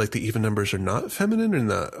to say like the even numbers are not feminine and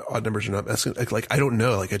the odd numbers are not masculine. Like I don't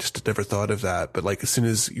know. Like I just never thought of that. But like as soon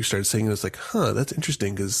as you started saying it, it's like, that's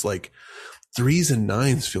interesting. Cause like 3s and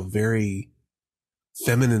 9s feel very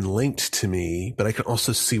feminine linked to me, but I can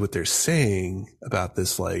also see what they're saying about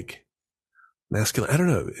this like masculine. I don't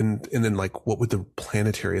know. And then like what would the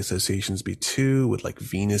planetary associations be too? Would like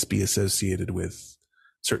Venus be associated with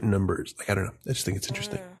certain numbers? Like, I don't know. I just think it's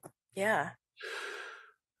interesting. Yeah.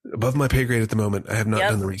 Above my pay grade at the moment. I have not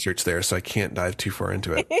done the research there, so I can't dive too far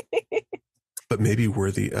into it. But maybe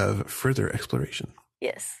worthy of further exploration.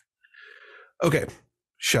 Yes. Okay.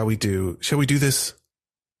 Shall we do this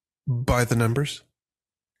by the numbers?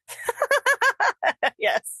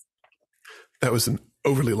 Yes. That was an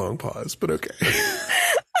overly long pause, but okay.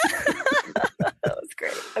 That was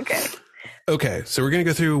great. Okay. Okay, so we're going to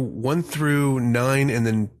go through 1 through 9 and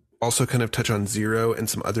then also kind of touch on 0 and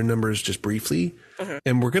some other numbers just briefly.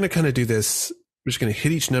 And we're going to kind of do this. We're just going to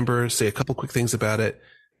hit each number, say a couple quick things about it.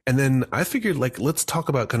 And then I figured like, let's talk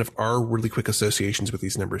about kind of our really quick associations with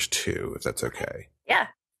these numbers too, if that's okay. Yeah.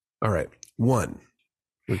 All right. 1.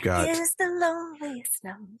 We've got. Is the loneliest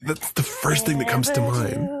number. That's the first thing that comes to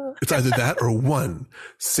mind. It's either that or 1.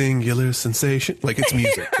 Singular sensation. Like it's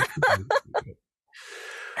music.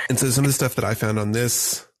 And so some of the stuff that I found on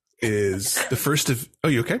this is the first of. Oh,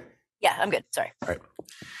 you okay? Yeah, I'm good. Sorry. All right.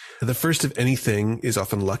 The first of anything is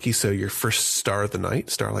often lucky. So your first star of the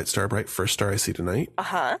night, starlight, starbright, first star I see tonight.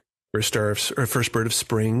 First first bird of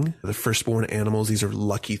spring, the firstborn animals. These are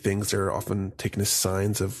lucky things. They're often taken as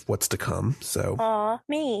signs of what's to come. So. Aw,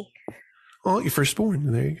 me. Oh, you're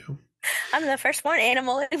firstborn. There you go. I'm the firstborn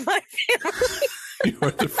animal in my family. You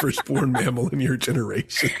are the firstborn mammal in your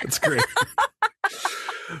generation. That's great.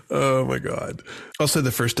 Oh my God. Also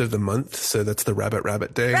the first of the month. So that's the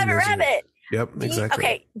rabbit day. Rabbit. Yep, exactly.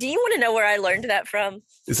 Okay. Do you want to know where I learned that from?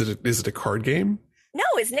 Is it a card game? No,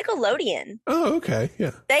 it's Nickelodeon. Oh, okay.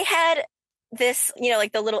 Yeah. They had this,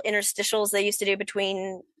 like the little interstitials they used to do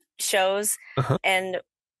between shows. And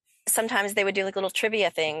sometimes they would do like little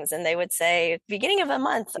trivia things and they would say, beginning of a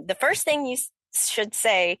month, the first thing you should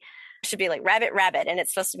say should be like rabbit. And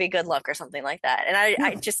it's supposed to be good luck or something like that. And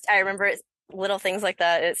I remember it. Little things like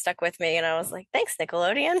that, it stuck with me and I was like, thanks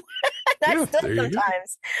Nickelodeon.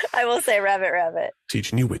 Sometimes I will say rabbit.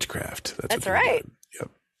 Teaching you witchcraft. That's right. Yep.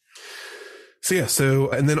 So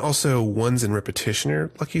yeah, and then also 1s in repetition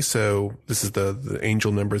are lucky. So this is the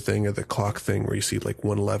angel number thing or the clock thing where you see like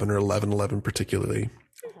 111 or 1111 particularly.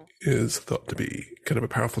 is thought to be kind of a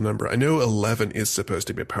powerful number. I know 11 is supposed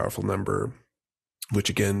to be a powerful number, which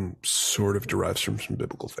again sort of derives from some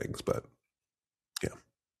biblical things, but yeah.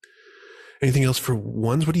 Anything else for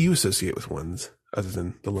ones? What do you associate with ones other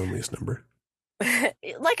than the loneliest number?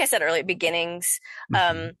 Like I said earlier, beginnings.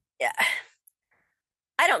 Yeah.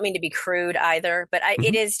 I don't mean to be crude either, but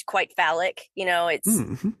it is quite phallic.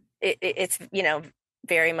 It's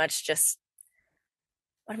very much just,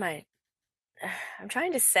 I'm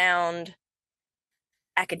trying to sound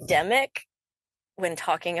academic when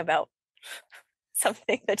talking about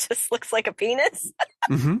something that just looks like a penis.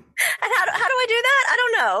 And how do I do that? I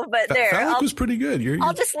don't know, but there. Phallic was pretty good.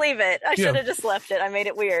 I'll just leave it. I should have just left it. I made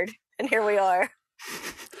it weird. And here we are.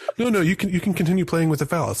 No, you can continue playing with the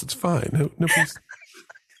phallus. It's fine. No, please.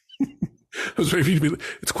 I was ready for you to be.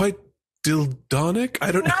 It's quite dildonic.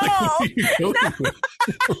 I don't know.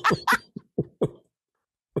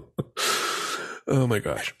 Oh my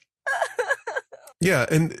gosh. Yeah,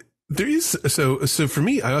 and there is so for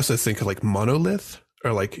me, I also think of like monolith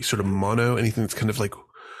or like sort of mono, anything that's kind of like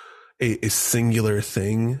a singular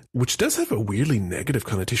thing, which does have a weirdly negative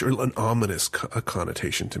connotation or an ominous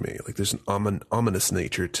connotation to me. Like there's an ominous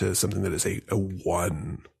nature to something that is a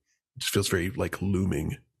one. It just feels very like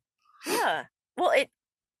looming. Yeah. Well,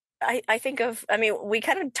 I think of, we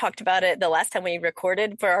kind of talked about it the last time we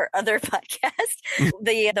recorded for our other podcast,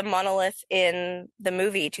 the monolith in the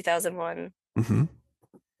movie 2001. God,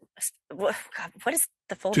 what is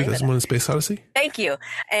the full name? 2001: A Space Odyssey? Thank you.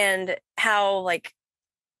 And how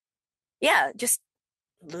just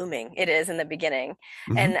looming it is in the beginning.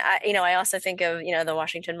 And I also think of, the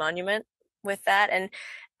Washington Monument with that. And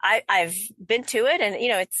I've been to it and,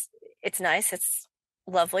 it's nice. It's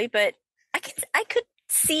lovely, but I could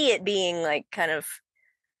see it being like kind of,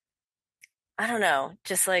 I don't know,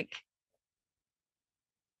 just like,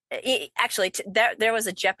 actually there was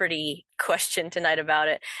a Jeopardy question tonight about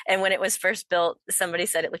it, and when it was first built somebody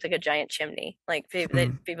said it looked like a giant chimney, like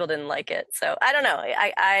people didn't like it. So I don't know,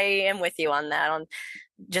 I am with you on that, on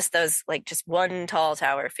just those, like just one tall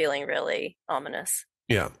tower feeling really ominous.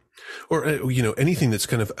 Yeah. Or, anything that's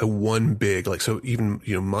kind of a one big, like, so even,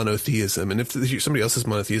 monotheism. And if somebody else is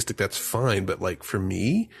monotheistic, that's fine. But like for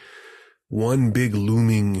me, one big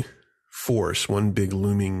looming force, one big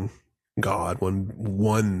looming God,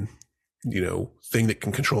 one thing that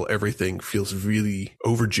can control everything feels really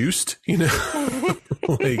overjuiced,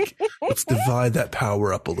 like let's divide that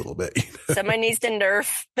power up a little bit. Someone needs to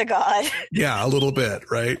nerf the God. Yeah, a little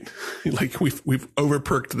bit, right? Like we've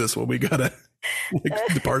overperked this one. We gotta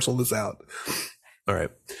to parcel this out. All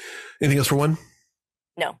right. Anything else for one?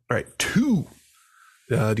 No. All right. Two.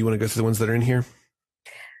 Do you want to go through the ones that are in here?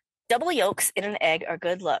 Double yolks in an egg are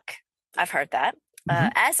good luck. I've heard that.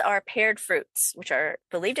 As are paired fruits, which are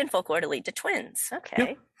believed in folklore to lead to twins.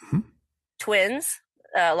 Okay. Yep. Twins.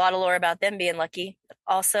 A lot of lore about them being lucky.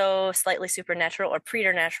 Also slightly supernatural or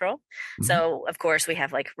preternatural. So, of course, we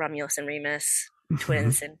have like Romulus and Remus,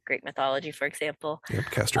 twins in Greek mythology, for example.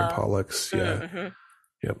 Yep, Castor and Pollux. Yeah.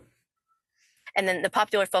 Yep. And then the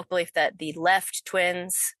popular folk belief that the left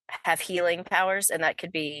twins have healing powers, and that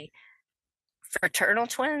could be fraternal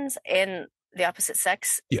twins and the opposite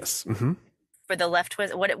sex. Yes. For the left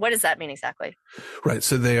twins, what does that mean exactly? Right.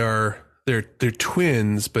 So they're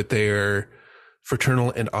twins, but they are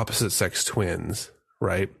fraternal and opposite sex twins,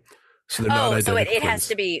 right? So they're not identical. So it has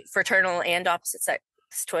to be fraternal and opposite sex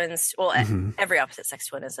twins. Well, every opposite sex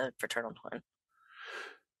twin is a fraternal twin,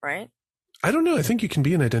 right? I don't know. I think you can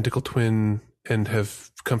be an identical twin and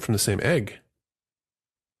have come from the same egg.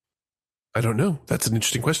 I don't know. That's an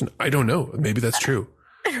interesting question. I don't know. Maybe that's true.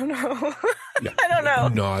 I don't know. Yeah. I don't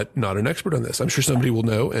know. I'm not an expert on this. I'm sure somebody will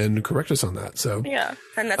know and correct us on that. So yeah,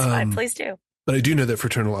 and that's fine. Please do. But I do know that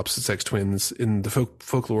fraternal opposite sex twins in the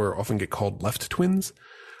folklore often get called left twins.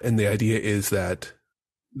 And the idea is that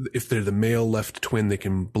if they're the male left twin, they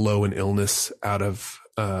can blow an illness out of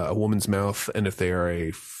a woman's mouth. And if they are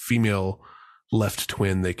a female left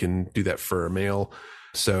twin, they can do that for a male.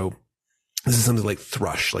 So this is something like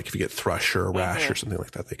thrush. Like if you get thrush or a rash or something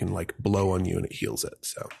like that, they can like blow on you and it heals it.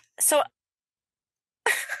 So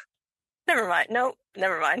never mind. No,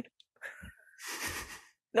 never mind.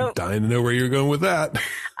 Nope. Dying to know where you're going with that.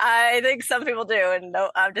 I think some people do, and no,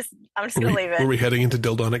 I'm just gonna leave it. Were we heading into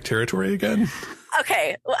dildonic territory again?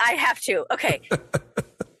 Okay, well, I have to. Okay,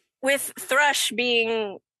 with thrush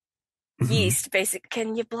being yeast,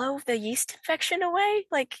 can you blow the yeast infection away?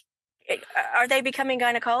 Like, are they becoming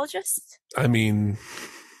gynecologists? I mean,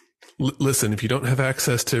 listen, if you don't have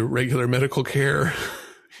access to regular medical care,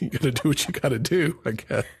 you gotta do what you gotta do, I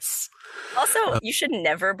guess. Also, you should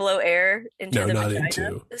never blow air into the not vagina.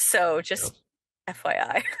 Into. So just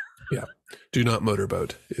FYI. Yeah. Do not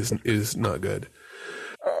motorboat is not good.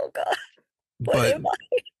 Oh God. What But am I?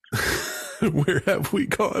 where have we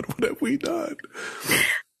gone? What have we done?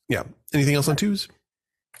 Yeah. Anything else on twos?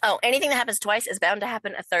 Oh, anything that happens twice is bound to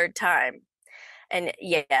happen a third time. And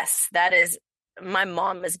yes, that is, my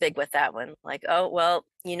mom is big with that one. Like, oh, well,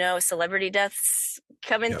 celebrity deaths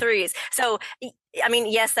come in threes. So, I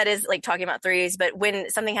mean, yes, that is like talking about threes, but when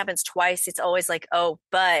something happens twice, it's always like, oh,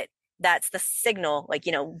 but that's the signal, like,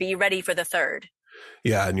 be ready for the third.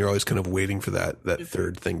 Yeah. And you're always kind of waiting for that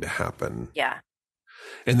third thing to happen. Yeah.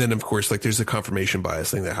 And then, of course, like there's a confirmation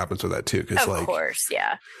bias thing that happens with that too. Cause of course.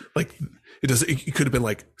 Yeah. Like it could have been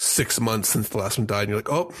like 6 months since the last one died. And you're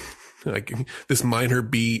like, oh, like this minor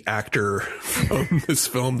B actor from this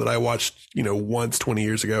film that I watched, once 20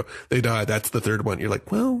 years ago, they died. That's the third one. You're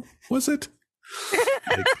like, well, was it?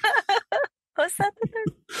 Like, was that the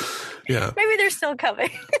third? Yeah. Maybe they're still coming.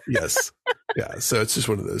 Yes. Yeah. So it's just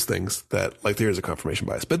one of those things that like there is a confirmation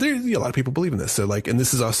bias, but there a lot of people believe in this. So like, and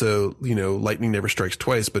this is also, lightning never strikes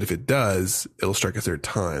twice, but if it does, it'll strike a third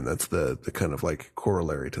time. That's the kind of like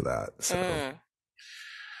corollary to that. So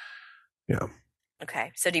yeah.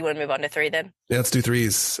 Okay. So do you want to move on to three then? Yeah, let's do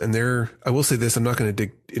threes. And I will say this, I'm not going to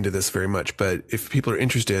dig into this very much, but if people are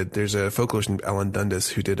interested, there's a folklorist named Alan Dundas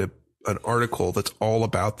who did an article that's all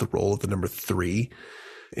about the role of the number 3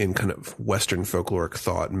 in kind of Western folkloric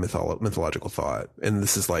thought and mythological thought. And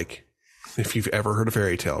this is like, if you've ever heard a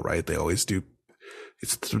fairy tale, right? They always do.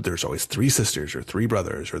 There's always 3 sisters or 3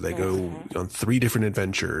 brothers, or they go on 3 different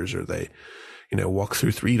adventures, or they, walk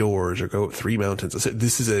through 3 doors or go up 3 mountains.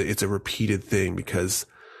 It's a repeated thing because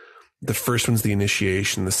the first one's the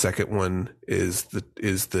initiation. The second one is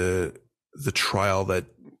the trial that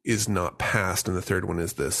is not passed. And the third one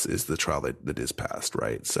is the trial that is passed.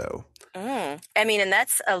 Right. So, I mean, and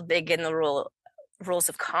that's a big in the rules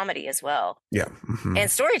of comedy as well. Yeah. Mm-hmm. And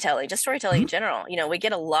storytelling, just storytelling in general. We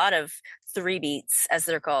get a lot of 3 beats, as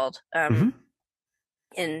they're called,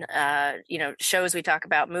 in, shows we talk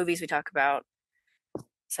about, movies we talk about.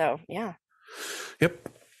 So, yeah. Yep.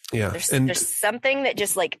 Yeah. There's something that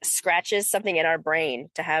just like scratches something in our brain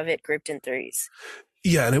to have it grouped in 3s.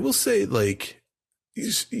 Yeah. And I will say, like,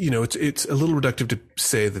 it's a little reductive to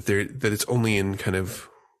say that it's only in kind of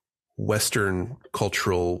Western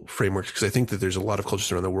cultural frameworks, because I think that there's a lot of cultures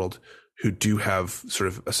around the world who do have sort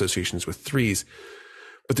of associations with 3s,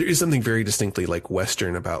 but there is something very distinctly like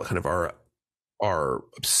Western about kind of our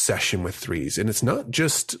obsession with 3s. And it's not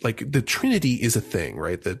just like the Trinity is a thing,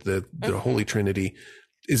 right? The Holy Trinity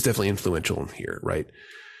is definitely influential in here, right?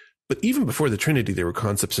 But even before the Trinity, there were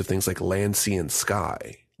concepts of things like land, sea, and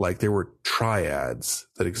sky. Like there were triads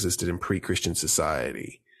that existed in pre-Christian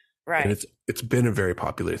society. Right. And it's been a very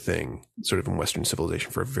popular thing sort of in Western civilization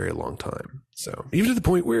for a very long time. So even to the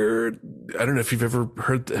point where, I don't know if have you ever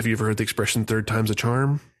heard the expression third time's a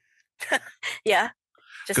charm? Yeah.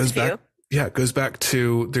 Just a few. Yeah, it goes back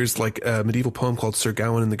to, there's like a medieval poem called Sir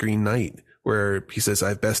Gawain and the Green Knight, where he says,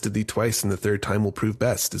 I've bested thee twice and the third time will prove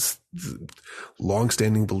best. It's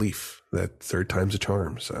long-standing belief that third time's a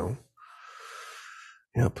charm. So,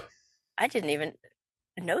 yep. I didn't even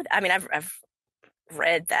know that. I mean, I've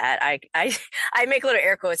read that. I make little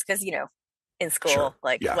air quotes because, in school,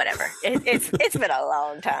 whatever. It's been a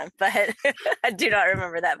long time, but I do not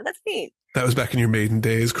remember that, but that's neat. That was back in your maiden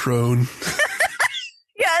days, crone.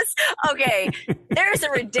 Yes. Okay. There's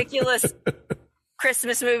a ridiculous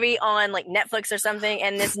Christmas movie on like Netflix or something,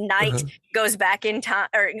 and this knight goes back in time,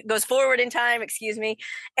 or goes forward in time, excuse me,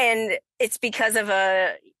 and it's because of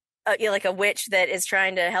a witch that is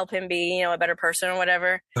trying to help him be, a better person or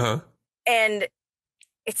whatever. And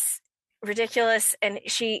it's ridiculous, and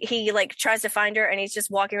he like tries to find her, and he's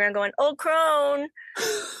just walking around going, "Old crone,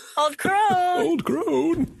 old crone, old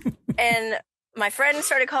crone," and my friend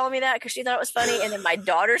started calling me that because she thought it was funny, and then my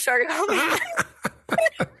daughter started calling me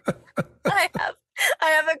that. I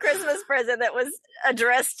have a Christmas present that was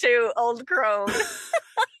addressed to Old Crone.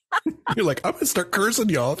 You're like, I'm gonna start cursing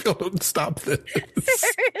y'all if y'all don't stop this.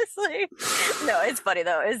 Seriously. No, it's funny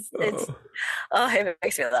though. It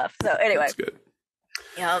makes me laugh. So anyway. That's good.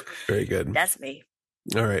 Yep. Very good. That's me.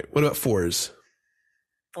 All right. What about 4s?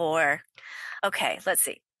 4. Okay, let's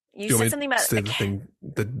see. You said something about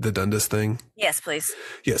the Dundas thing. Yes, please.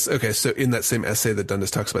 Yes. Okay. So in that same essay that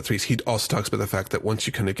Dundas talks about 3s, he also talks about the fact that once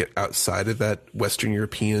you kind of get outside of that Western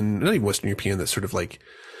European, not even Western European, that sort of like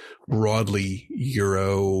broadly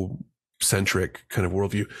Euro-centric kind of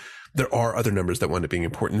worldview, there are other numbers that wind up being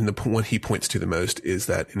important. And the one he points to the most is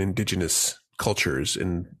that in indigenous cultures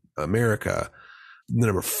in America, the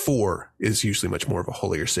number 4 is usually much more of a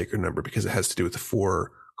holy or sacred number because it has to do with the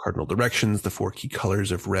 4 cardinal directions, the 4 key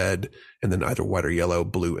colors of red, and then either white or yellow,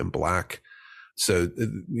 blue and black. So,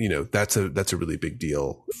 that's a really big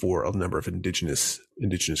deal for a number of indigenous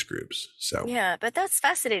groups. So yeah, but that's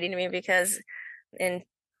fascinating to me because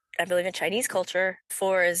I believe in Chinese culture,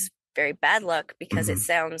 4 is very bad luck because it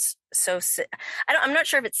sounds so. I'm not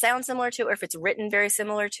sure if it sounds similar to, or if it's written very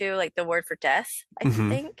similar to, like the word for death. I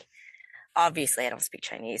think. Obviously, I don't speak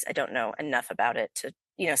Chinese. I don't know enough about it to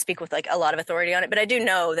speak with like a lot of authority on it. But I do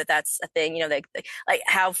know that that's a thing. Like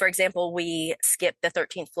how, for example, we skip the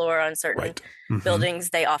 13th floor on certain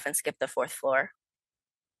buildings. They often skip the 4th floor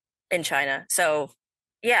in China. So,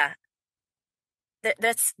 yeah.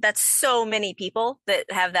 That's so many people that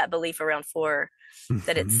have that belief around 4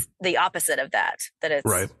 that it's the opposite of that it's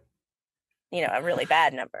right. A really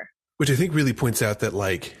bad number, which I think really points out that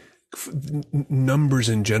like numbers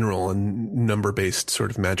in general and number-based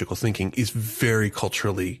sort of magical thinking is very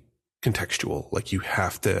culturally contextual. Like you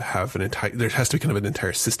have to have there has to be kind of an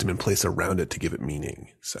entire system in place around it to give it meaning.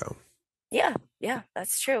 So yeah,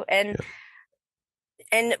 that's true. And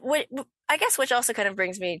what I guess, which also kind of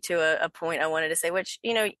brings me to a point I wanted to say, which,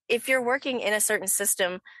 if you're working in a certain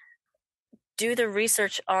system, do the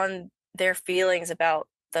research on their feelings about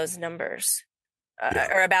those numbers,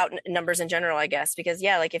 or about numbers in general, I guess, because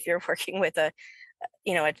like if you're working with a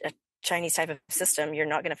Chinese type of system, you're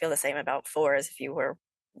not going to feel the same about 4 as if you were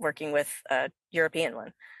working with a European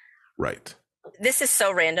one. Right. This is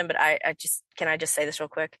so random, but can I just say this real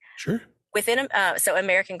quick? Sure. Within, so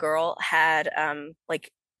American Girl had,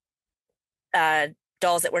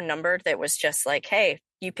 dolls that were numbered that was just like, hey,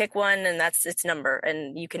 you pick one and that's its number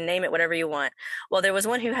and you can name it whatever you want. Well, there was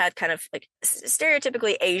one who had kind of like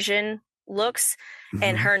stereotypically Asian looks,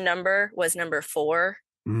 and her number was number 4.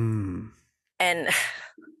 And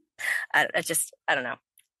I don't know.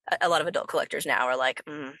 A lot of adult collectors now are like,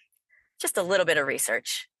 just a little bit of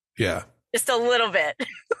research. Yeah. Just a little bit.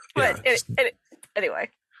 But anyway.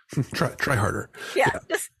 Try harder. Yeah,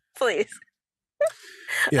 just please.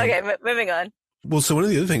 Yeah. Okay, moving on. Well, so one of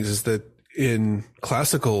the other things is that in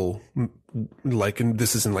classical,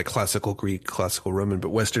 this isn't like classical Greek, classical Roman, but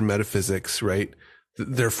Western metaphysics, right?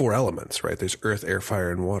 There are 4 elements, right? There's earth, air,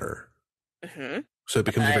 fire, and water. So it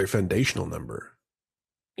becomes a very foundational number.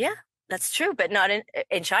 Yeah, that's true. But not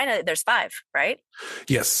in China, there's 5, right?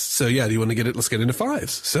 Yes. So do you want to get it? Let's get into 5s.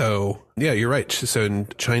 So yeah, you're right. So in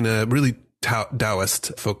China, really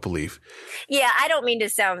Taoist folk belief. Yeah, I don't mean to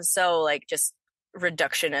sound so like just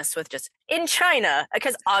reductionist with just in China,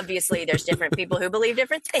 because obviously there's different people who believe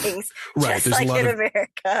different things. Right. Just There's like a lot in of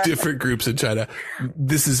America. different groups in China.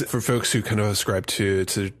 This is for folks who kind of ascribe to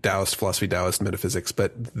Taoist philosophy, Taoist metaphysics,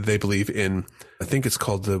 but they believe in, I think it's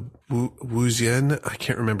called the Wuxian. I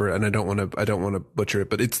can't remember, and I don't want to butcher it,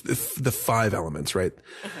 but it's the 5 elements, right?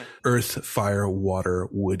 Earth, fire, water,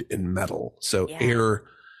 wood, and metal. So air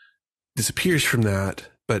disappears from that,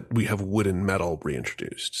 but we have wood and metal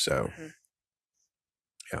reintroduced. So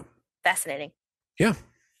fascinating. Yeah.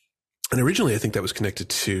 And originally I think that was connected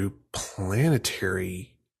to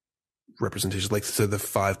planetary representations, like so the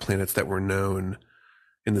 5 planets that were known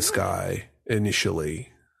in the sky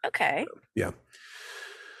initially. Okay. Yeah.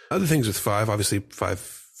 Other things with 5, obviously 5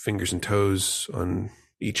 fingers and toes on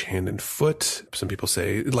each hand and foot. Some people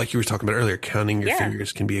say, like you were talking about earlier, counting your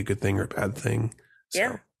fingers can be a good thing or a bad thing. So,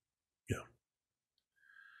 yeah.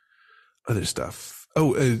 Other stuff.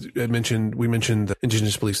 Oh, we mentioned the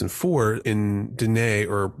indigenous beliefs in 4. In Dene,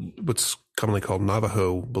 or what's commonly called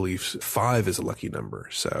Navajo beliefs, 5 is a lucky number.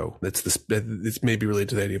 So it's maybe related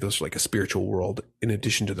to the idea of this like a spiritual world in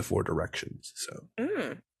addition to the 4 directions. So,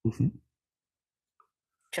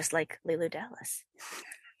 just like Lulu Dallas.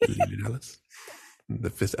 Lulu Dallas, the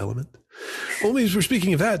 5th element. Well, we're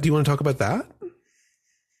speaking of that. Do you want to talk about that?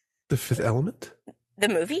 The 5th element? The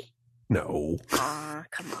movie? No.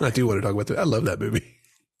 Come on. I do want to talk about I love that movie.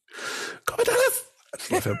 Go Dallas. I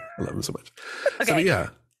just love him. I love him so much. Okay. So, yeah.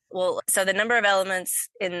 Well, so the number of elements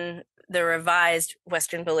in the revised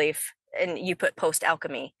Western belief, and you put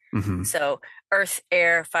post-alchemy. So earth,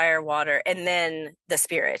 air, fire, water, and then the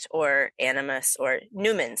spirit or animus or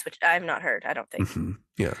numens, which I've not heard, I don't think.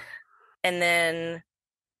 Yeah. And then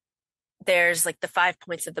there's like the 5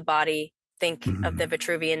 points of the body. Think of the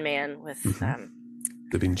Vitruvian Man with Da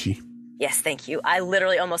Vinci. Yes, thank you. I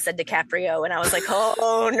literally almost said DiCaprio, and I was like,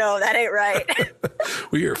 oh no, that ain't right.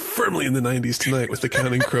 We are firmly in the 90s tonight with the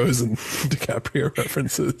Counting Crows and DiCaprio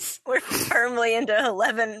references. We're firmly into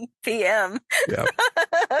 11 p.m. Yeah.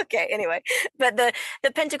 Okay, anyway. But the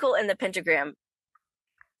pentacle and the pentagram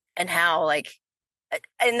and how and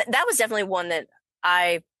that was definitely one that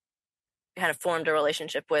I kind of formed a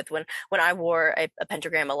relationship with when I wore a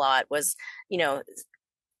pentagram a lot was,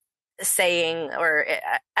 saying, or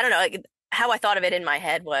I don't know, like, how I thought of it in my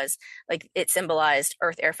head was like it symbolized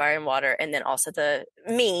earth, air, fire, and water, and then also the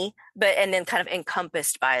me, and then kind of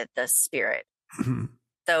encompassed by the spirit. Mhm.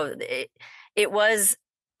 So it was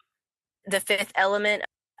the fifth element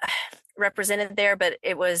represented there, but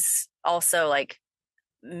it was also like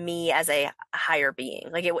me as a higher being.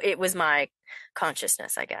 Like it was my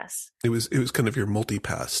consciousness, I guess. It was kind of your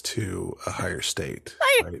multi-pass to a higher state.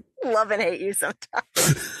 I right? love and hate you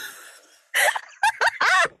sometimes.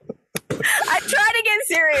 I try to get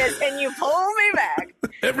serious and you pull me back.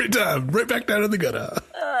 Every time, right back down in the gutter.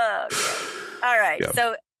 Okay. All right. Yeah.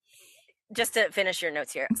 So just to finish your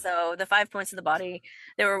notes here. So the 5 points of the body,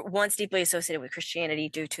 they were once deeply associated with Christianity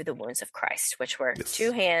due to the wounds of Christ, which were Yes.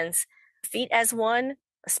 2 hands, feet as one,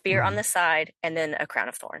 a spear on the side, and then a crown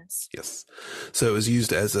of thorns. Yes. So it was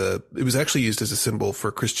actually used as a symbol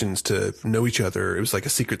for Christians to know each other. It was like a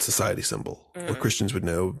secret society symbol where Christians would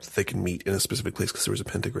know that they can meet in a specific place because there was a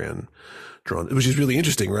pentagram drawn, which is really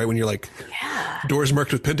interesting, right? When you're like, doors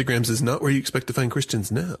marked with pentagrams is not where you expect to find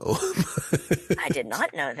Christians now. I did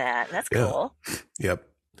not know that. That's cool. Yep.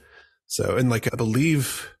 So, and like, I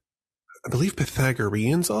believe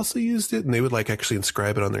Pythagoreans also used it, and they would like actually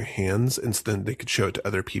inscribe it on their hands, and so then they could show it to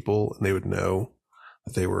other people and they would know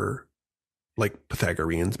that they were like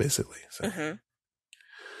Pythagoreans basically. So,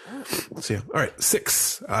 so yeah. All right.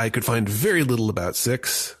 6. I could find very little about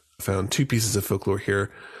 6. I found 2 pieces of folklore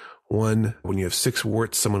here. One, when you have 6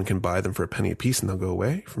 warts, someone can buy them for a penny a piece and they'll go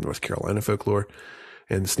away, from North Carolina folklore.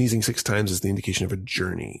 And sneezing 6 times is the indication of a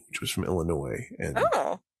journey, which was from Illinois. And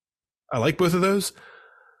I like both of those.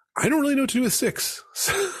 I don't really know what to do with 6.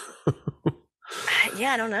 So.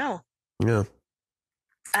 Yeah, I don't know. Yeah.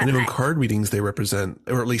 And in card readings, they represent,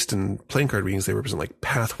 or at least in playing card readings, they represent like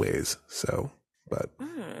pathways. So, but.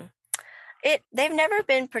 They've never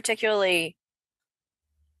been particularly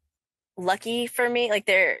lucky for me. Like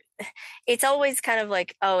it's always kind of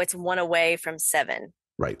like, oh, it's 1 away from 7.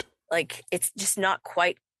 Right. Like it's just not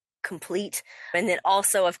quite complete. And then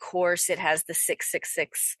also, of course, it has the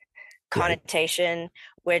 666 connotation,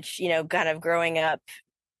 which, you know, kind of growing up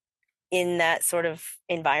in that sort of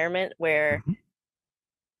environment where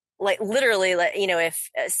like literally, like, you know, if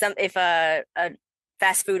a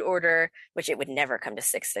fast food order, which it would never come to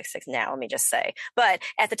 666 now, let me just say, but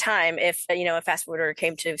at the time, if, you know, a fast food order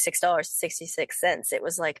came to $6.66, it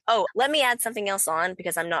was like, oh, let me add something else on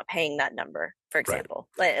because I'm not paying that number, for example.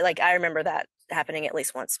 Like I remember that happening at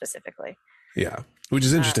least once specifically. Yeah, which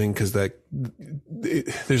is interesting because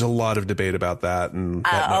there's a lot of debate about that and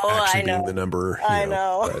that not actually being the number. I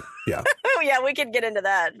know. But, yeah. Oh yeah, we could get into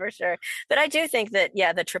that for sure. But I do think that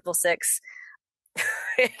the 666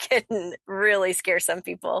 it can really scare some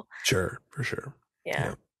people. Sure, for sure.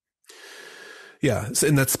 Yeah. So,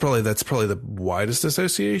 and that's probably the widest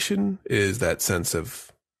association is that sense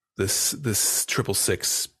of this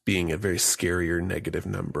 666 being a very scary or negative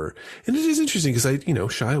number. And it is interesting because I, you know,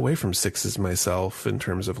 shy away from 6s myself in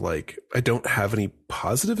terms of like, I don't have any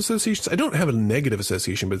positive associations. I don't have a negative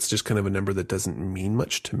association, but it's just kind of a number that doesn't mean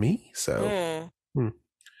much to me. So I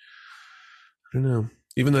don't know,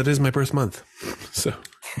 even though it is my birth month. So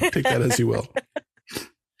take that as you will.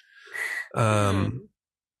 All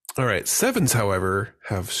right. 7s, however,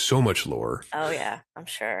 have so much lore. Oh yeah, I'm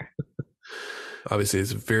sure. Obviously,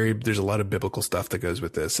 there's a lot of biblical stuff that goes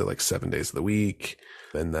with this. So like 7 days of the week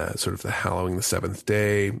and sort of the hallowing the 7th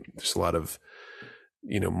day. There's a lot of,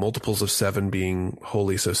 you know, multiples of 7 being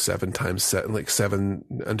holy. So 7 times 7, like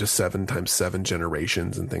 7 unto 7 times 7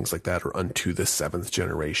 generations and things like that, or unto the 7th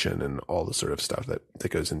generation and all the sort of stuff that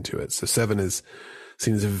goes into it. So 7 is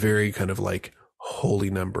seen as a very kind of like holy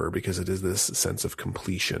number because it is this sense of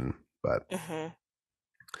completion. But,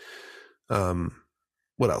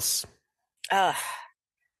 what else?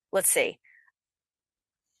 Let's see.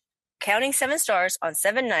 Counting 7 stars on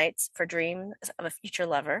 7 nights for dreams of a future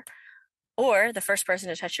lover, or the first person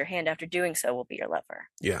to touch your hand after doing so will be your lover.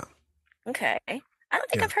 Yeah. Okay. I don't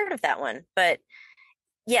think I've heard of that one, but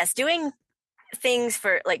yes, doing things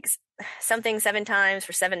for like something 7 times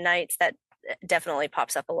for 7 nights, that definitely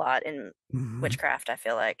pops up a lot in witchcraft, I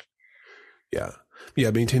feel like. Yeah.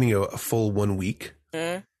 Yeah. Maintaining a full 1 week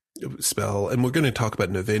spell. And we're going to talk about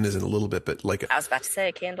novenas in a little bit, but like I was about to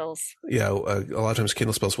say candles. Yeah. A lot of times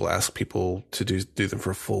candle spells will ask people to do them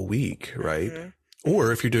for a full week. Right.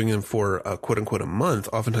 Or if you're doing them for a quote unquote a month,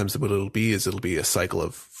 oftentimes what it'll be a cycle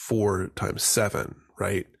of 4 times 7.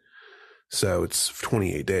 Right. So it's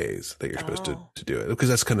 28 days that you're supposed to do it, because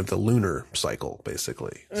that's kind of the lunar cycle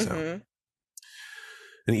basically. So,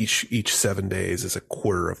 and each 7 days is a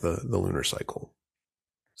quarter of the lunar cycle.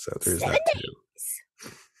 So there's 7 that too.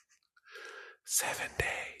 7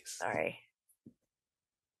 days. Sorry.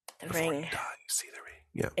 The Before ring. you die, you see the ring.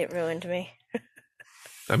 Yeah. It ruined me.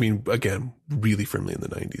 I mean, again, really firmly in the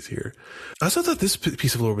 90s here. I also thought this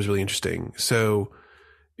piece of lore was really interesting. So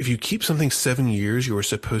if you keep something 7 years, you are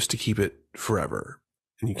supposed to keep it forever.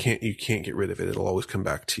 And you can't get rid of it. It'll always come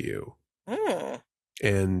back to you.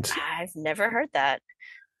 And I've never heard that.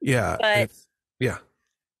 Yeah. But yeah.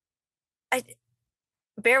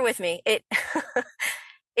 Bear with me. It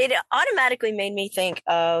automatically made me think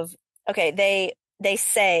of, okay, they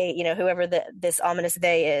say, whoever this ominous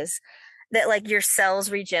they is, that like your cells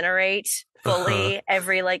regenerate fully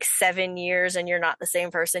every like 7 years and you're not the same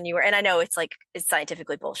person you were. And I know it's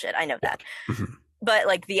scientifically bullshit. I know that. Mm-hmm. But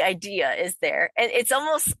like the idea is there. And it's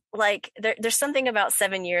almost like there's something about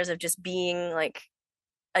 7 years of just being like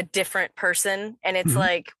a different person. And it's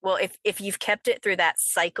like, well, if you've kept it through that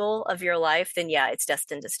cycle of your life, then yeah, it's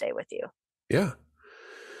destined to stay with you. Yeah.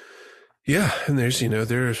 Yeah. And there's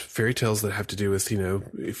fairy tales that have to do with,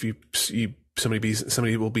 if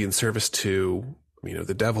somebody will be in service to,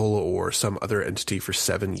 the devil or some other entity for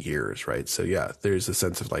 7 years. Right. So yeah, there's a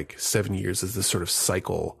sense of like 7 years is this sort of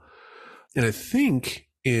cycle. And I think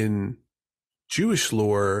in Jewish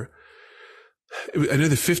lore, I know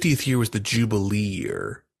the 50th year was the Jubilee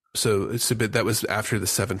year. So it's that was after the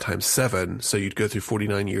 7 times 7. So you'd go through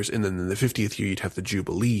 49 years. And then in the 50th year, you'd have the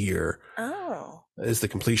Jubilee year. Oh. As the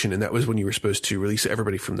completion. And that was when you were supposed to release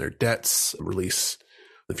everybody from their debts,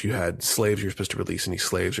 if you had slaves, you're supposed to release any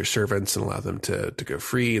slaves or servants and allow them to go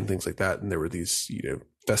free and things like that. And there were these,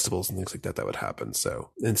 festivals and things like that would happen.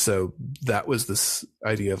 So that was this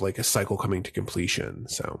idea of like a cycle coming to completion.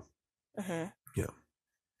 So, yeah.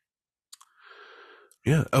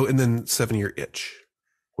 Yeah. Oh, and then 7-year itch,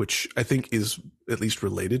 which I think is at least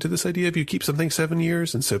related to this idea of you keep something 7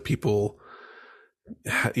 years. And so people,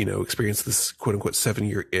 experience this quote unquote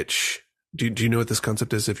 7-year itch. Do you know what this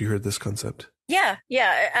concept is? Have you heard this concept? Yeah.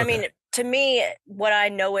 Yeah. I mean, to me, what I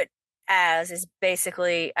know it as is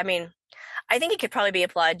basically, I think it could probably be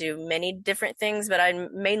applied to many different things, but I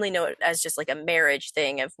mainly know it as just like a marriage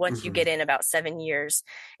thing of once you get in about 7 years,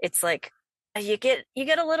 it's like, you get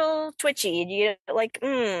a little twitchy. You get like,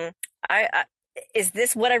 is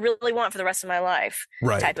this what I really want for the rest of my life?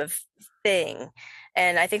 Right. Type of thing.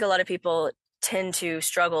 And I think a lot of people tend to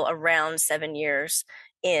struggle around 7 years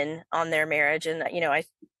in on their marriage. And,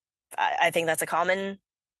 I think that's a common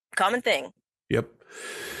thing. Yep.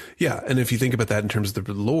 Yeah. And if you think about that in terms of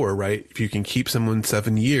the lore, right? If you can keep someone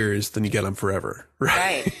 7 years, then you get them forever.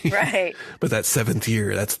 Right. Right. But that 7th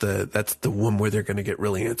year, that's the one where they're going to get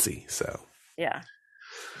really antsy. So. Yeah.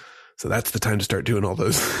 So that's the time to start doing all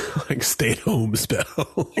those like stay-at-home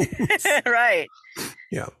spells. Right.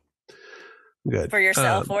 Yeah. Good. For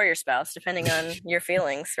yourself or your spouse, depending on your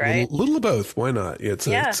feelings, right? A little of both. Why not? It's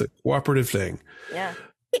a cooperative thing. Yeah.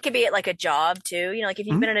 It could be at like a job too. Like if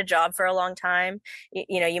you've been in a job for a long time,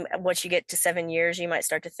 once you get to 7 years, you might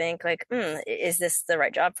start to think like, is this the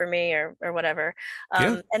right job for me or whatever?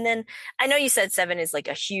 And then I know you said 7 is like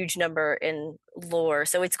a huge number in lore.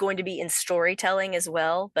 So it's going to be in storytelling as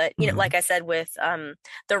well. But, like I said, with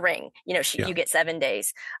the ring, you get 7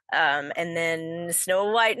 days. And then Snow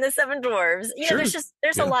White and the 7 Dwarves,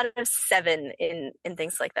 there's a lot of 7 in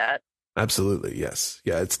things like that. Absolutely. Yes.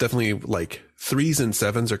 Yeah. It's definitely like 3s and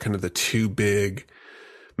 7s are kind of the two big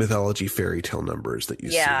mythology fairy tale numbers that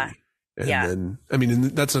you see. And then, and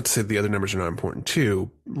that's not to say the other numbers are not important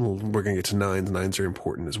too. Well, we're going to get to 9s. 9s are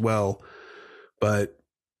important as well. But,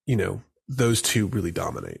 those two really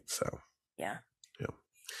dominate. So, yeah.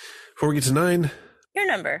 Before we get to 9, your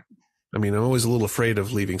number. I'm always a little afraid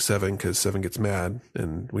of leaving 7 because 7 gets mad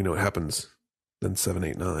and we know what happens. Then 7,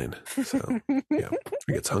 8, 9. So yeah,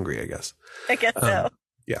 he gets hungry, I guess. I guess so.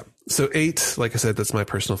 Yeah. So 8, like I said, that's my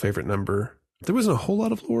personal favorite number. There wasn't a whole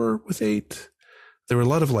lot of lore with 8. There were a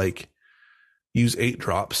lot of like use 8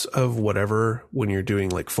 drops of whatever when you're doing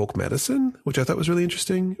like folk medicine, which I thought was really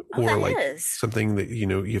interesting. Or like something that, you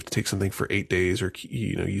have to take something for 8 days or,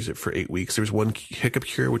 use it for 8 weeks. There was one hiccup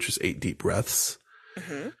cure, which was 8 deep breaths.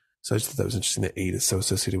 Mm-hmm. So I just thought that was interesting that 8 is so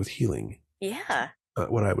associated with healing. Yeah.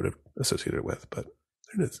 What I would have associated it with, but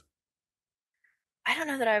there it is. I don't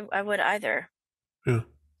know that I would either. Yeah.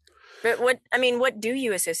 But what do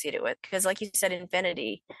you associate it with? Because like you said,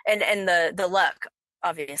 infinity and the luck,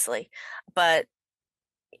 obviously. But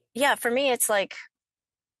yeah, for me, it's like,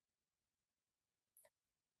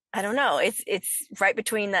 I don't know. It's right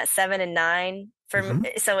between that 7 and 9 for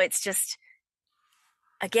me. So it's just,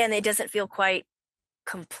 again, it doesn't feel quite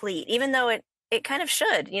complete, even though it kind of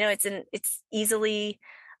should, it's easily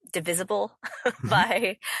divisible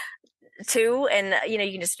by 2 and, you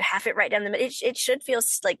can just half it right down the middle. It should feel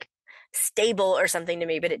like stable or something to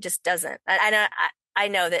me, but it just doesn't. I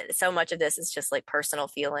know that so much of this is just like personal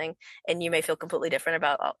feeling, and you may feel completely different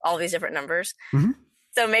about all these different numbers. Mm-hmm.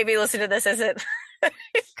 So maybe listening to this isn't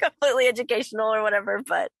completely educational or whatever,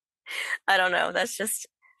 but I don't know. That's just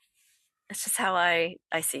how I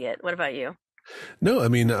see it. What about you? No, I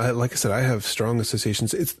mean, like I said, I have strong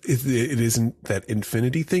associations. It isn't that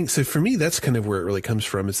infinity thing. So for me, that's kind of where it really comes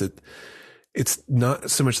from, is that it's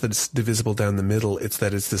not so much that it's divisible down the middle. It's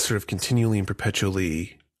that it's this sort of continually and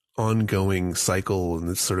perpetually ongoing cycle, and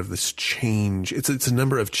it's sort of this change. It's a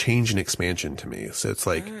number of change and expansion to me. So it's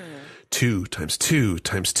like 2 times 2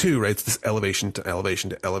 times 2, right? It's this elevation to elevation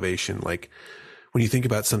to elevation. Like when you think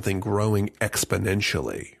about something growing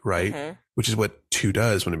exponentially, right? Mm-hmm. Which is what 2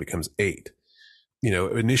 does when it becomes 8.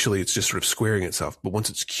 Initially it's just sort of squaring itself, but once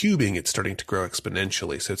it's cubing, it's starting to grow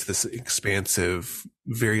exponentially. So it's this expansive,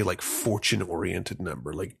 very like fortune oriented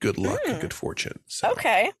number, like good luck and good fortune. So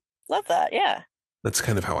okay. Love that. Yeah. That's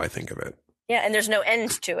kind of how I think of it. Yeah. And there's no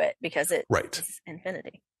end to it because it's right.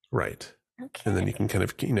 infinity. Right. Okay. And then you can kind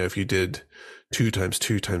of, if you did 2 times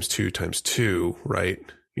 2 times 2 times 2, right?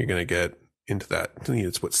 You're going to get into that.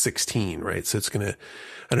 It's what, 16, right? So it's going to,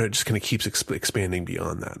 I don't know, it just kind of keeps expanding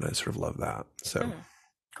beyond that. And I sort of love that. So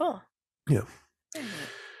cool. Yeah.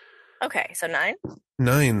 Okay. So 9?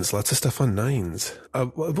 9s, lots of stuff on 9s. I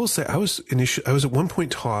will say I was at one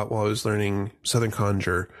point taught while I was learning Southern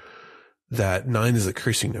Conjure that 9 is a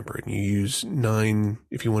cursing number, and you use 9.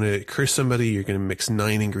 If you want to curse somebody, you're going to mix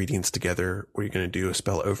 9 ingredients together, or you're going to do a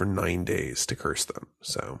spell over 9 days to curse them.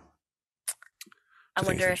 So I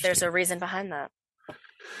wonder if there's a reason behind that.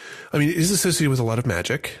 I mean, it is associated with a lot of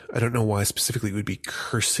magic. I don't know why specifically it would be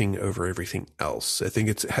cursing over everything else. I think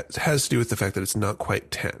it has to do with the fact that it's not quite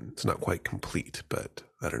 10. It's not quite complete, but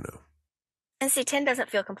I don't know. And see, 10 doesn't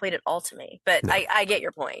feel complete at all to me, but no. I get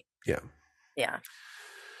your point. Yeah. Yeah.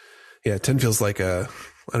 Yeah, 10 feels like I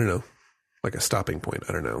don't know, like a stopping point.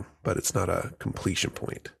 I don't know, but it's not a completion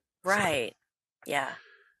point. Right. So yeah.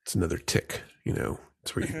 It's another tick,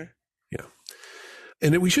 it's where you, yeah.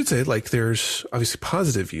 And we should say, like, there's obviously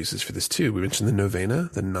positive uses for this too. We mentioned the novena,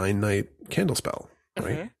 the 9-night candle spell,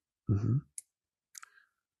 right? Mm-hmm.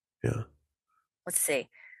 Yeah. Let's see.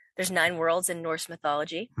 There's 9 worlds in Norse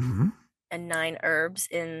mythology. Mm-hmm. And 9 herbs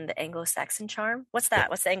in the Anglo-Saxon charm. What's that?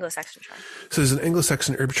 What's the Anglo-Saxon charm? So there's an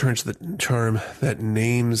Anglo-Saxon herb charm that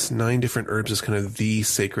names 9 different herbs as kind of the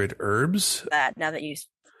sacred herbs. Now that you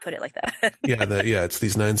put it like that. It's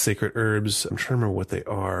these 9 sacred herbs. I'm trying to remember what they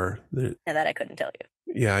are. Now that I couldn't tell you.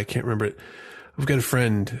 Yeah, I can't remember it. I've got a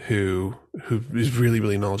friend who is really,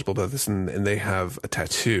 really knowledgeable about this, and they have a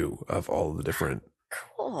tattoo of all the different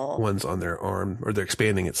ones on their arm, or they're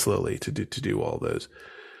expanding it slowly to do all those.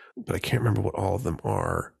 But I can't remember what all of them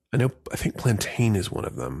are. I think plantain is one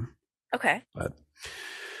of them. Okay. But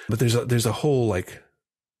there's a whole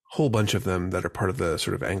bunch of them that are part of the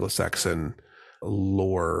sort of Anglo-Saxon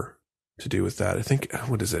lore to do with that. I think,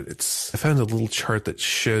 what is it? I found a little chart that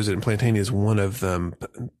shows it, and plantain is one of them.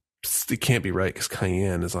 But it can't be right because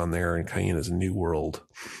cayenne is on there, and cayenne is a New World.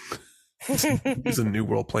 It's a New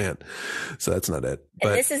World plant, so that's not it. But,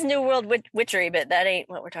 and this is New World witchery, but that ain't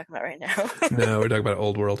what we're talking about right now. No, we're talking about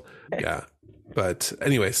Old World. Yeah, but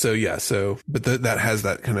anyway, but that has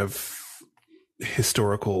that kind of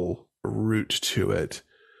historical root to it.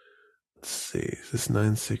 Let's see, this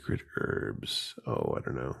 9 sacred herbs. Oh, I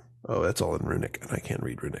don't know. Oh, that's all in runic, and I can't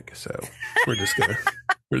read runic, so we're just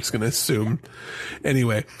gonna assume.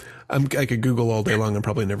 Anyway, I could Google all day long. I'm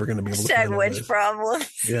probably never going to be able to find witch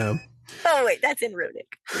problems. Yeah. Oh wait, that's in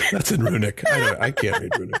runic. That's in runic. I can't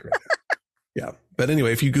read runic right now. Yeah, but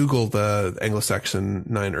anyway, if you Google the Anglo-Saxon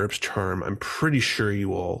 9 herbs charm, I'm pretty sure you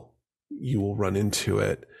will run into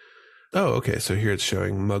it. Oh, okay. So here it's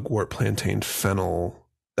showing mugwort, plantain, fennel.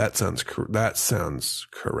 That sounds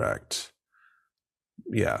correct.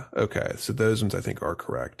 Yeah. Okay. So those ones I think are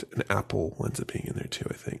correct. An apple winds up being in there too,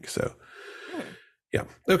 I think. So yeah.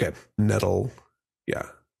 Okay. Nettle. Yeah.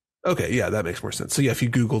 Okay. Yeah. That makes more sense. So yeah, if you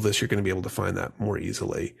Google this, you're going to be able to find that more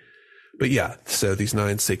easily. But yeah, so these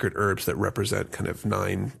 9 sacred herbs that represent kind of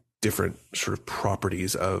 9 different sort of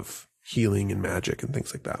properties of healing and magic and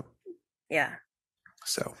things like that. Yeah.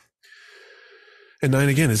 So, and 9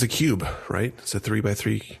 again is a cube, right? It's a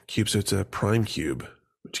 3x3 cube. So it's a prime cube,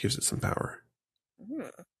 which gives it some power.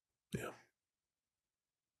 Yeah.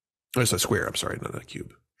 Oh, it's a square. I'm sorry, not a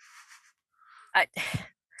cube. I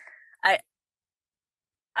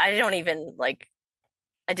don't even I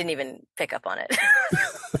didn't even pick up on it.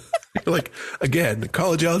 Like, again,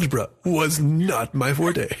 college algebra was not my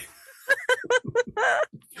forte.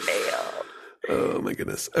 Fail. Oh my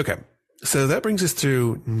goodness. Okay. So that brings us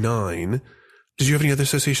through 9. Did you have any other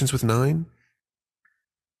associations with 9?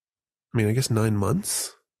 I mean, I guess 9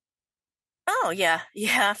 months. Oh yeah,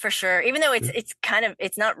 for sure. Even though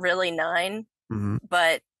it's not really 9, Mm-hmm.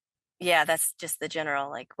 but yeah, that's just the general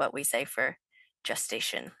like what we say for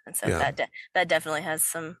gestation, and so that definitely has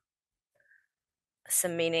some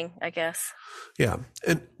meaning, I guess. Yeah,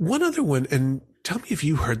 and one other one, and tell me if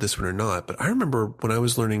you heard this one or not, but I remember when I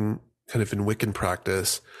was learning kind of in Wiccan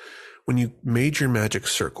practice, when you made your magic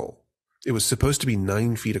circle, it was supposed to be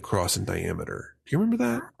 9 feet across in diameter. Do you remember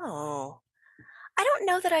that? Oh, I don't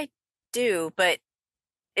know that I do, but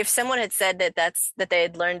if someone had said that they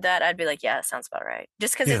had learned that, I'd be like, yeah, that sounds about right.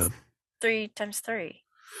 Just because it's 3 times 3.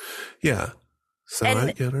 Yeah. So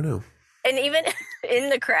I don't know. And even in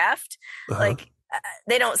the craft, Uh-huh. like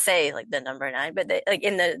they don't say like the number 9, but they like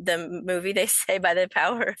in the movie they say by the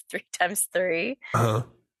power of 3 times 3. Uh-huh.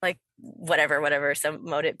 Like whatever, some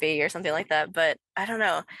mote it be or something like that. But I don't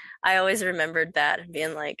know. I always remembered that and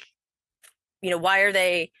being like, why are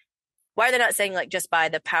they not saying like just by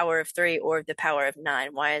the power of 3 or the power of 9?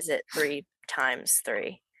 Why is it 3 times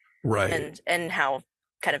 3? Right. And how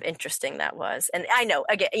kind of interesting that was. And I know,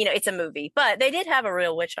 again, it's a movie, but they did have a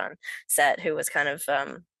real witch on set who was kind of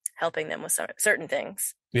helping them with certain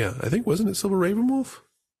things. Yeah, I think, wasn't it Silver Ravenwolf?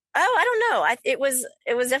 Oh, I don't know. It was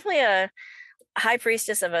definitely a high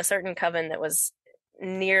priestess of a certain coven that was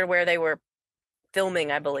near where they were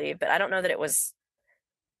filming, I believe, but I don't know that it was.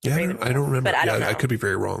 Yeah, I don't remember. But I don't know. I could be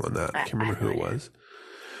very wrong on that. I can't remember who it was.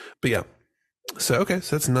 But yeah. So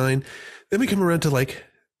that's 9. Then we come around to like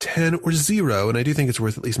 10 or 0. And I do think it's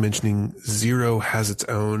worth at least mentioning 0 has its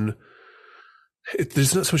own,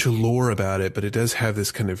 there's not so much lore about it, but it does have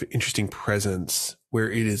this kind of interesting presence where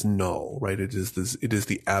it is null, right? It is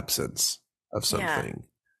the absence of something.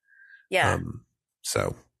 Yeah.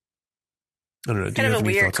 So I don't know. It's kind of a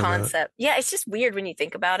weird concept. Yeah. It's just weird when you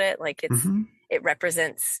think about it. Like it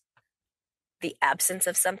represents the absence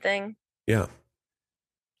of something. Yeah.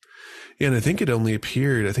 Yeah. And I think it only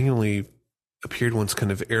appeared once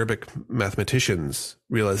kind of Arabic mathematicians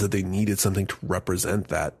realized that they needed something to represent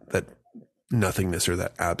that nothingness or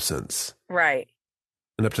that absence. Right.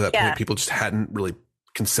 And up to that point, people just hadn't really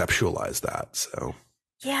conceptualized that. So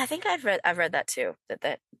yeah, I think I've read that too,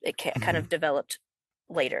 that it kind of developed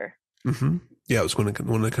later. Mm-hmm. Yeah, it was one of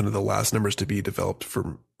kind of the last numbers to be developed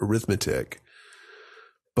for arithmetic.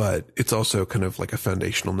 But it's also kind of like a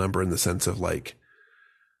foundational number in the sense of like,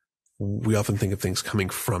 we often think of things coming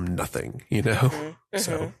from nothing, Mm-hmm.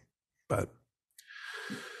 So, but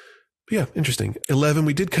yeah, interesting. 11,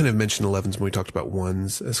 we did kind of mention 11s when we talked about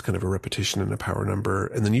 1s as kind of a repetition and a power number.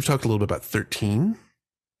 And then you've talked a little bit about 13.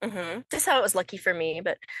 Mm-hmm. That's how it was lucky for me.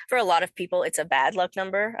 But for a lot of people, it's a bad luck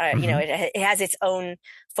number. It has its own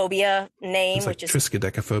phobia name, it's like which is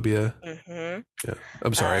triskaidekaphobia. Mm-hmm. Yeah.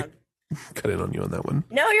 I'm sorry. Cut in on you on that one.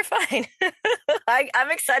 No, you're fine.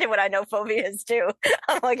 I'm excited when I know phobias too.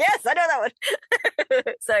 I'm like, yes, I know that one.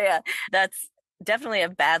 So yeah, that's definitely a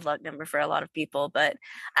bad luck number for a lot of people. But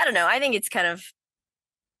I don't know. I think it's kind of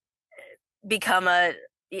become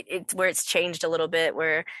it's where it's changed a little bit,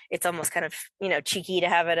 where it's almost kind of, cheeky to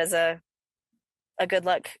have it as a good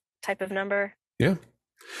luck type of number. Yeah.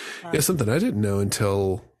 Yeah. Something I didn't know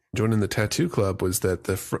until joining the tattoo club was that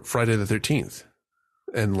the Friday the 13th.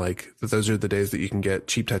 And like those are the days that you can get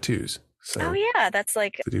cheap tattoos. So oh yeah, that's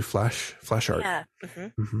like they do flash art. Yeah.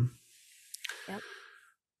 Mm-hmm. Mm-hmm. Yep.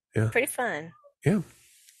 Yeah. Pretty fun. Yeah.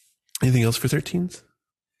 Anything else for 13s?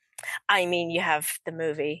 I mean, you have the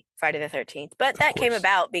movie Friday the 13th, but that came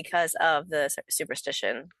about because of the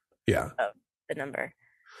superstition. Yeah. Of the number.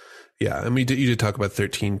 Yeah, and you did talk about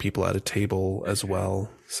 13 people at a table as well.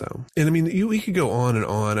 So, and I mean, we could go on and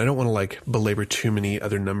on. I don't want to like belabor too many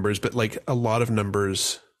other numbers, but like a lot of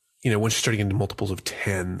numbers, once you're starting into multiples of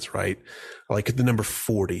 10s, right? Like the number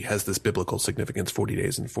 40 has this biblical significance: 40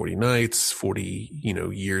 days and 40 nights, 40,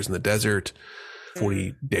 years in the desert,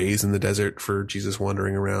 40 days in the desert for Jesus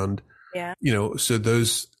wandering around. Yeah. So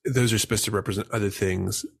those are supposed to represent other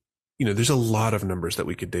things. There's a lot of numbers that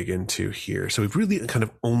we could dig into here. So we've really kind of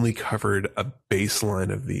only covered a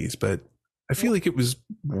baseline of these, but I feel like it was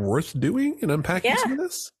worth doing and unpacking some of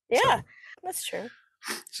this. Yeah, that's true.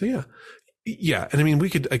 So yeah. Yeah. And I mean, we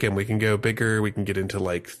can go bigger. We can get into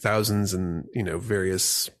like thousands and,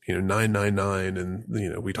 various, 999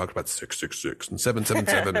 and, we talked about 666 and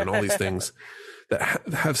 777 and all these things that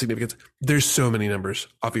have significance. There's so many numbers,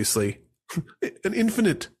 obviously, an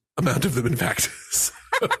infinite amount of them, in fact.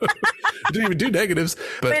 I didn't even do negatives,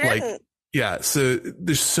 but so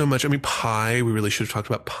there's so much. I mean, pi, we really should have talked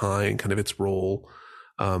about pi and kind of its role.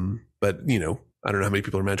 But I don't know how many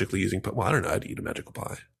people are magically using pi. Well, I don't know. I'd eat a magical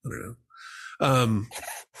pie. I don't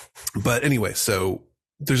But anyway, so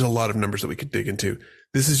there's a lot of numbers that we could dig into.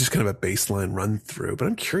 This is just kind of a baseline run through, but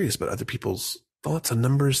I'm curious about other people's thoughts on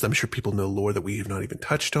numbers. I'm sure people know lore that we have not even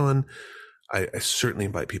touched on. I certainly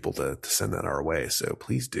invite people to send that our way. So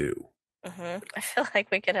please do. Mm-hmm. I feel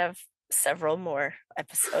like we could have several more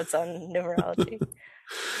episodes on numerology.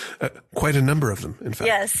 Quite a number of them, in fact.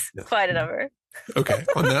 Yes, quite a number. Okay.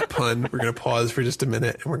 On that pun, we're going to pause for just a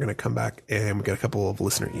minute and we're going to come back and we got a couple of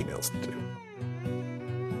listener emails to do.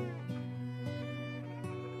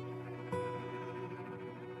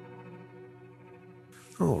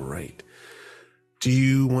 All right. Do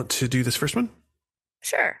you want to do this first one?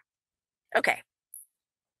 Sure. Okay.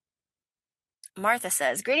 Martha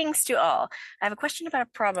says, greetings to all. I have a question about a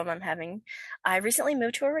problem I'm having. I recently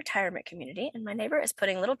moved to a retirement community, and my neighbor is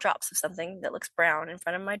putting little drops of something that looks brown in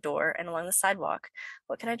front of my door and along the sidewalk.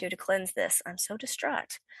 What can I do to cleanse this? I'm so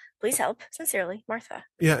distraught. Please help. Sincerely, Martha.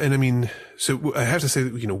 Yeah, and I mean, so I have to say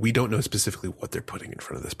that, we don't know specifically what they're putting in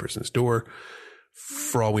front of this person's door.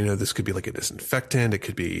 For all we know, this could be like a disinfectant. It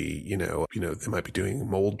could be, they might be doing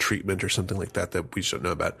mold treatment or something like that we just don't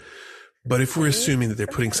know about. But if we're assuming that they're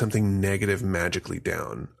putting something negative magically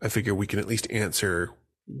down, I figure we can at least answer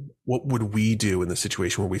what would we do in the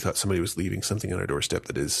situation where we thought somebody was leaving something on our doorstep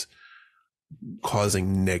that is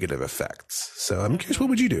causing negative effects. So I'm curious, what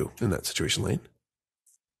would you do in that situation, Laine?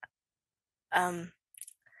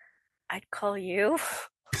 I'd call you.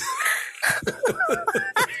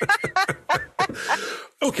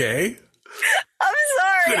 Okay. I'm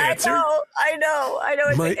sorry. Good answer. I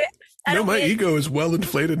know. My ego is well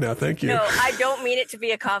inflated now. Thank you. No, I don't mean it to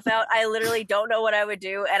be a cop out. I literally don't know what I would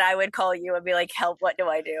do, and I would call you and be like, "Help! What do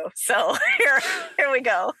I do?" So here we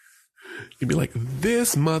go. You'd be like,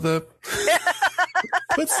 "This mother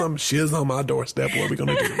put some shiz on my doorstep. What are we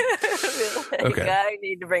gonna do?" Okay. I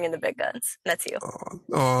need to bring in the big guns. That's you.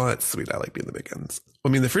 Oh, that's sweet. I like being the big guns. I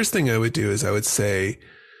mean, the first thing I would do is I would say,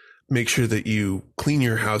 make sure that you clean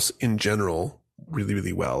your house in general really,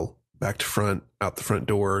 really well. Back to front, out the front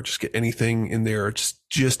door, just get anything in there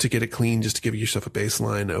just to get it clean, just to give yourself a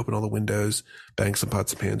baseline, open all the windows, bang some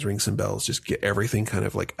pots and pans, ring some bells, just get everything kind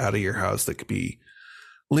of like out of your house that could be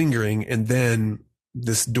lingering. And then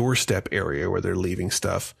this doorstep area where they're leaving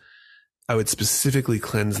stuff, I would specifically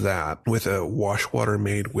cleanse that with a wash water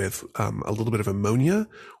made with a little bit of ammonia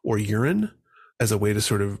or urine as a way to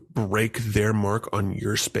sort of break their mark on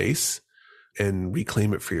your space and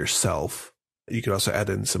reclaim it for yourself. You could also add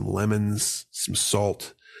in some lemons, some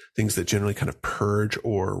salt, things that generally kind of purge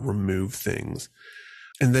or remove things.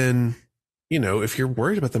 And then, if you're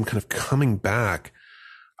worried about them kind of coming back,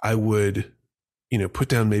 I would, put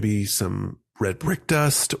down maybe some red brick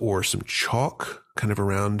dust or some chalk kind of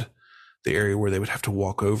around the area where they would have to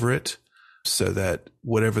walk over it so that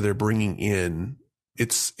whatever they're bringing in,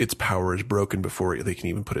 its power is broken before they can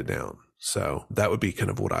even put it down. So that would be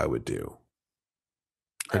kind of what I would do.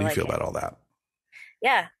 How do you feel about all that?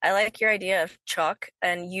 Yeah, I like your idea of chalk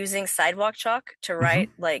and using sidewalk chalk to write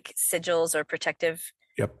like sigils or protective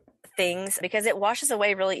things because it washes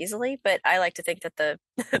away really easily. But I like to think that the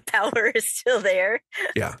power is still there.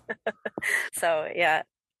 Yeah. So yeah,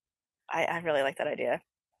 I really like that idea.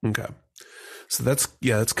 Okay. So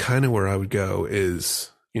that's kind of where I would go is,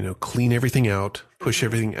 clean everything out, push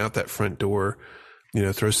everything out that front door,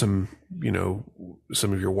 throw some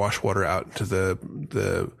of your wash water out into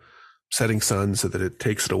the setting sun so that it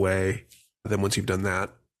takes it away. Then once you've done that,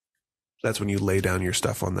 that's when you lay down your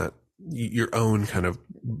stuff on that, your own kind of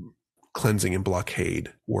cleansing and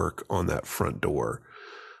blockade work on that front door.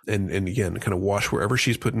 And again, kind of wash wherever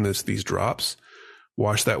she's putting these drops,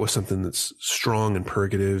 wash that with something that's strong and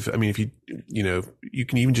purgative. I mean, if you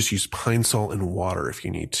can even just use pine salt and water if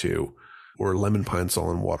you need to, or lemon pine salt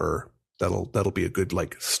and water. That'll be a good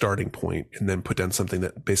like starting point, and then put down something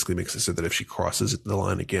that basically makes it so that if she crosses the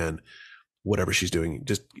line again, whatever she's doing,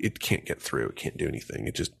 it can't get through. It can't do anything.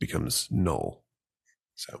 It just becomes null.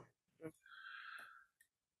 So does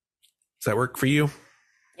that work for you?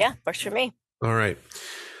 Yeah, works for me. All right.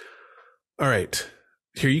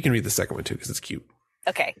 Here, you can read the second one too, because it's cute.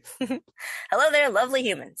 Okay. Hello there, lovely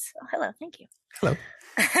humans. Oh, hello. Thank you. Hello.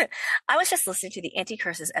 I was just listening to the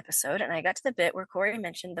anti-curses episode, and I got to the bit where Cory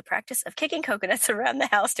mentioned the practice of kicking coconuts around the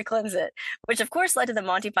house to cleanse it, which of course led to the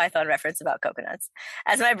Monty Python reference about coconuts.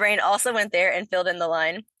 As my brain also went there and filled in the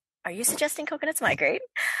line, "Are you suggesting coconuts migrate?"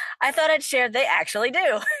 I thought I'd share they actually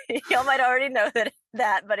do. Y'all might already know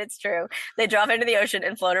that, but it's true. They drop into the ocean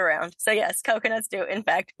and float around. So yes, coconuts do in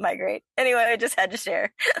fact migrate. Anyway, I just had to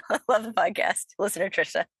share. Love the podcast. Listener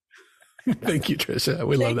Trisha. Thank you, Trisha.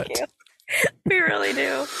 We love that. You. We really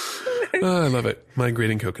do. I love it.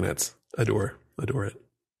 Migrating coconuts. Adore it.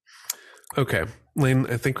 Okay. Laine,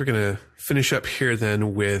 I think we're going to finish up here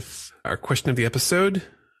then with our question of the episode,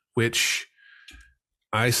 which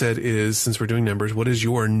I said is, since we're doing numbers, what is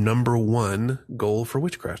your number one goal for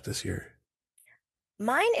witchcraft this year?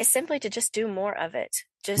 Mine is simply to just do more of it.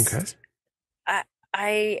 Just, Okay.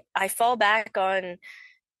 I fall back on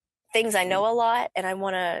things I know a lot, and I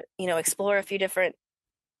want to, explore a few different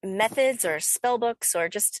methods or spell books or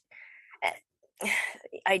just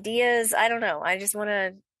ideas. I don't know. I just want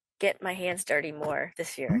to get my hands dirty more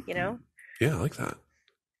this year, Yeah, I like that.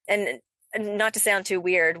 And not to sound too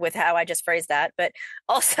weird with how I just phrased that, but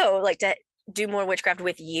also like to do more witchcraft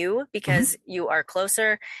with you because you are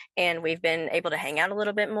closer and we've been able to hang out a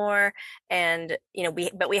little bit more. And,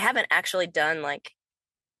 but we haven't actually done like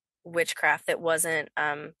witchcraft that wasn't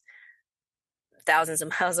thousands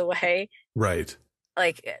of miles away. Right.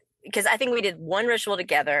 Like, because I think we did one ritual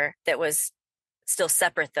together that was still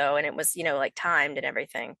separate though, and it was like timed and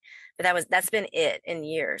everything, but that's been it in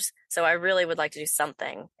years. So I really would like to do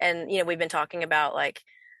something. And we've been talking about like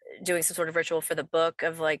doing some sort of ritual for the book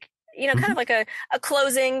of like kind of like a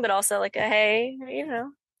closing, but also like a hey,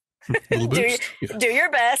 do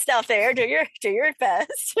your best out there, do your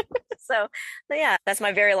best. So yeah, that's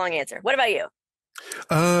my very long answer. What about you?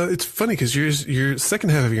 It's funny because your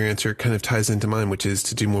second half of your answer kind of ties into mine, which is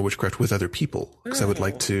to do more witchcraft with other people. Because I would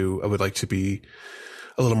like to be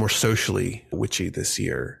a little more socially witchy this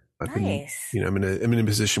year. Nice. I'm in a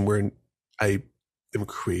position where I am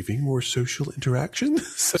craving more social interaction.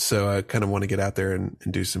 So I kind of want to get out there and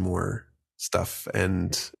do some more stuff.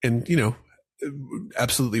 And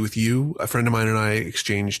absolutely with you, a friend of mine and I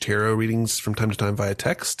exchange tarot readings from time to time via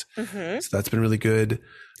text. So that's been really good.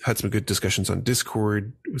 Had some good discussions on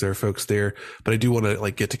Discord with our folks there, but I do want to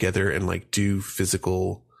like get together and like do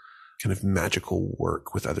physical kind of magical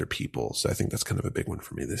work with other people. So I think that's kind of a big one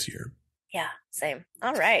for me this year. Yeah, same.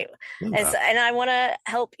 All right. And I want to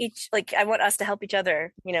help I want us to help each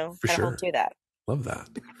other, For sure. help do that. Love that.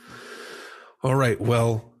 All right.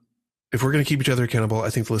 Well, if we're going to keep each other accountable, I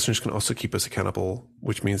think the listeners can also keep us accountable,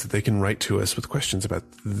 which means that they can write to us with questions about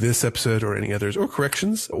this episode or any others, or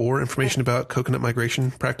corrections, or information about coconut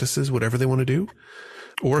migration practices, whatever they want to do,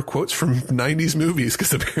 or quotes from 90s movies,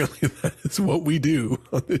 because apparently that is what we do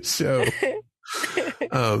on this show.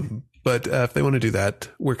 But if they want to do that,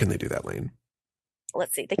 where can they do that, Laine?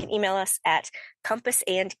 Let's see. They can email us at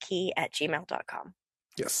compassandkey@gmail.com.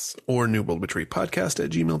 Yes. Or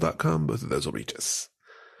newworldwitcherypodcast@gmail.com. Both of those will reach us.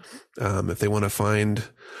 If they want to find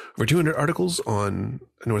over 200 articles on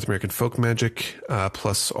North American folk magic,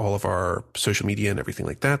 plus all of our social media and everything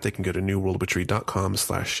like that, they can go to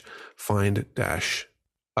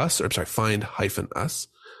newworldwitchery.com/find-us.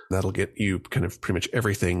 That'll get you kind of pretty much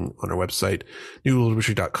everything on our website.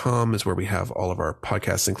 newworldwitchery.com is where we have all of our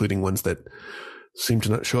podcasts, including ones that seem to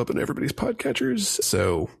not show up in everybody's podcatchers.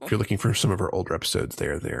 So if you're looking for some of our older episodes,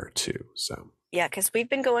 they're there too. So yeah, because we've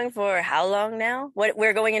been going for how long now?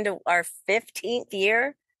 We're going into our 15th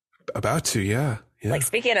year. About to, yeah. Like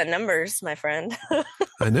speaking of numbers, my friend.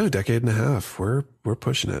 I know, decade and a half. We're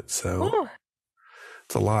pushing it. So Ooh.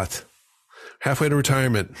 It's a lot. Halfway to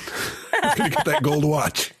retirement. I'm gonna get that gold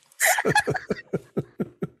watch.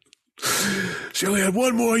 She only had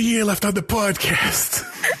one more year left on the podcast.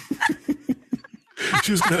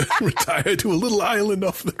 She was going to retire to a little island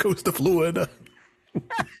off the coast of Florida.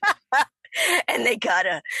 And they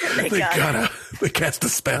cast a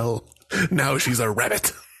spell. Now she's a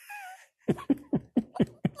rabbit. If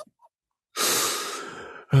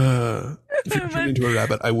you turn into a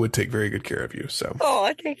rabbit, I would take very good care of you. So.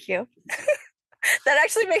 Oh, thank you. That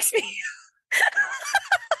actually makes me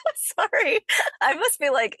sorry. I must be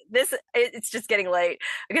like this. It's just getting late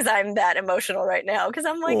because I'm that emotional right now. Because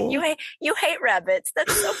I'm like, you hate rabbits.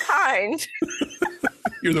 That's so kind.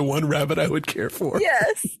 You're the one rabbit I would care for.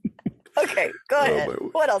 Yes. Okay, go ahead.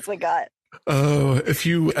 What else we got?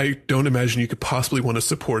 I don't imagine you could possibly want to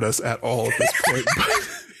support us at all at this point. But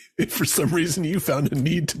if for some reason you found a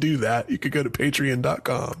need to do that, you could go to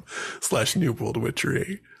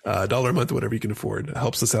patreon.com/newworldwitchery. $1 a month, whatever you can afford. It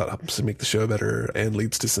helps us out, helps us make the show better, and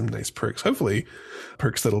leads to some nice perks. Hopefully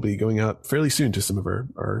perks that'll be going out fairly soon to some of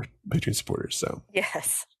our Patreon supporters. So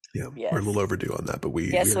yes. Yeah, we're a little overdue on that, but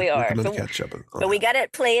we are. But catch up but we got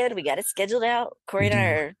it planned. We got it scheduled out. Corey and I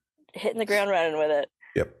are hitting the ground running with it.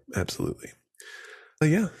 Yep, absolutely.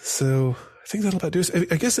 Yeah, so I think that'll about do us.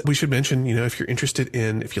 I guess we should mention, if you're interested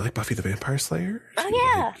if you like Buffy the Vampire Slayer. Oh,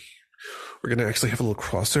 yeah. We're going to actually have a little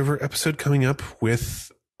crossover episode coming up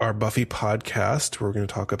with our Buffy podcast. We're going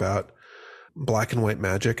to talk about black and white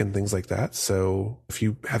magic and things like that. So if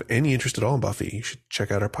you have any interest at all in Buffy, you should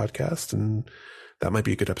check out our podcast, and that might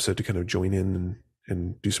be a good episode to kind of join in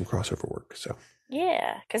and do some crossover work. So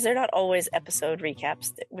yeah, because they're not always episode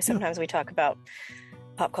recaps. Sometimes we talk about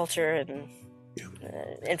pop culture and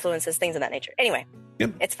influences, things of that nature. Anyway,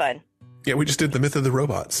 it's fun. Yeah, we just did the myth of the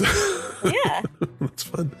robots. Yeah. That's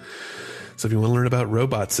fun. So if you want to learn about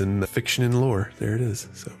robots and fiction and lore, there it is.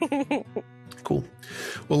 So cool.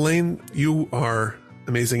 Well, Laine, you are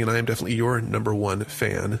amazing, and I am definitely your number one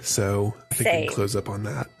fan. So I think we can close up on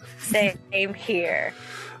that. Same here.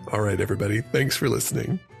 All right, everybody. Thanks for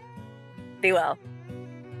listening. Be well.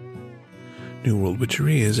 New World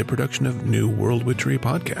Witchery is a production of New World Witchery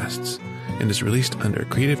Podcasts and is released under a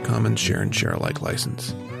Creative Commons Share and Share Alike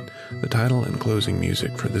license. The title and closing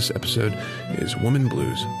music for this episode is Woman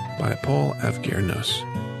Blues by Paul Avguernos,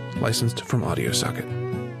 licensed from Audio Socket.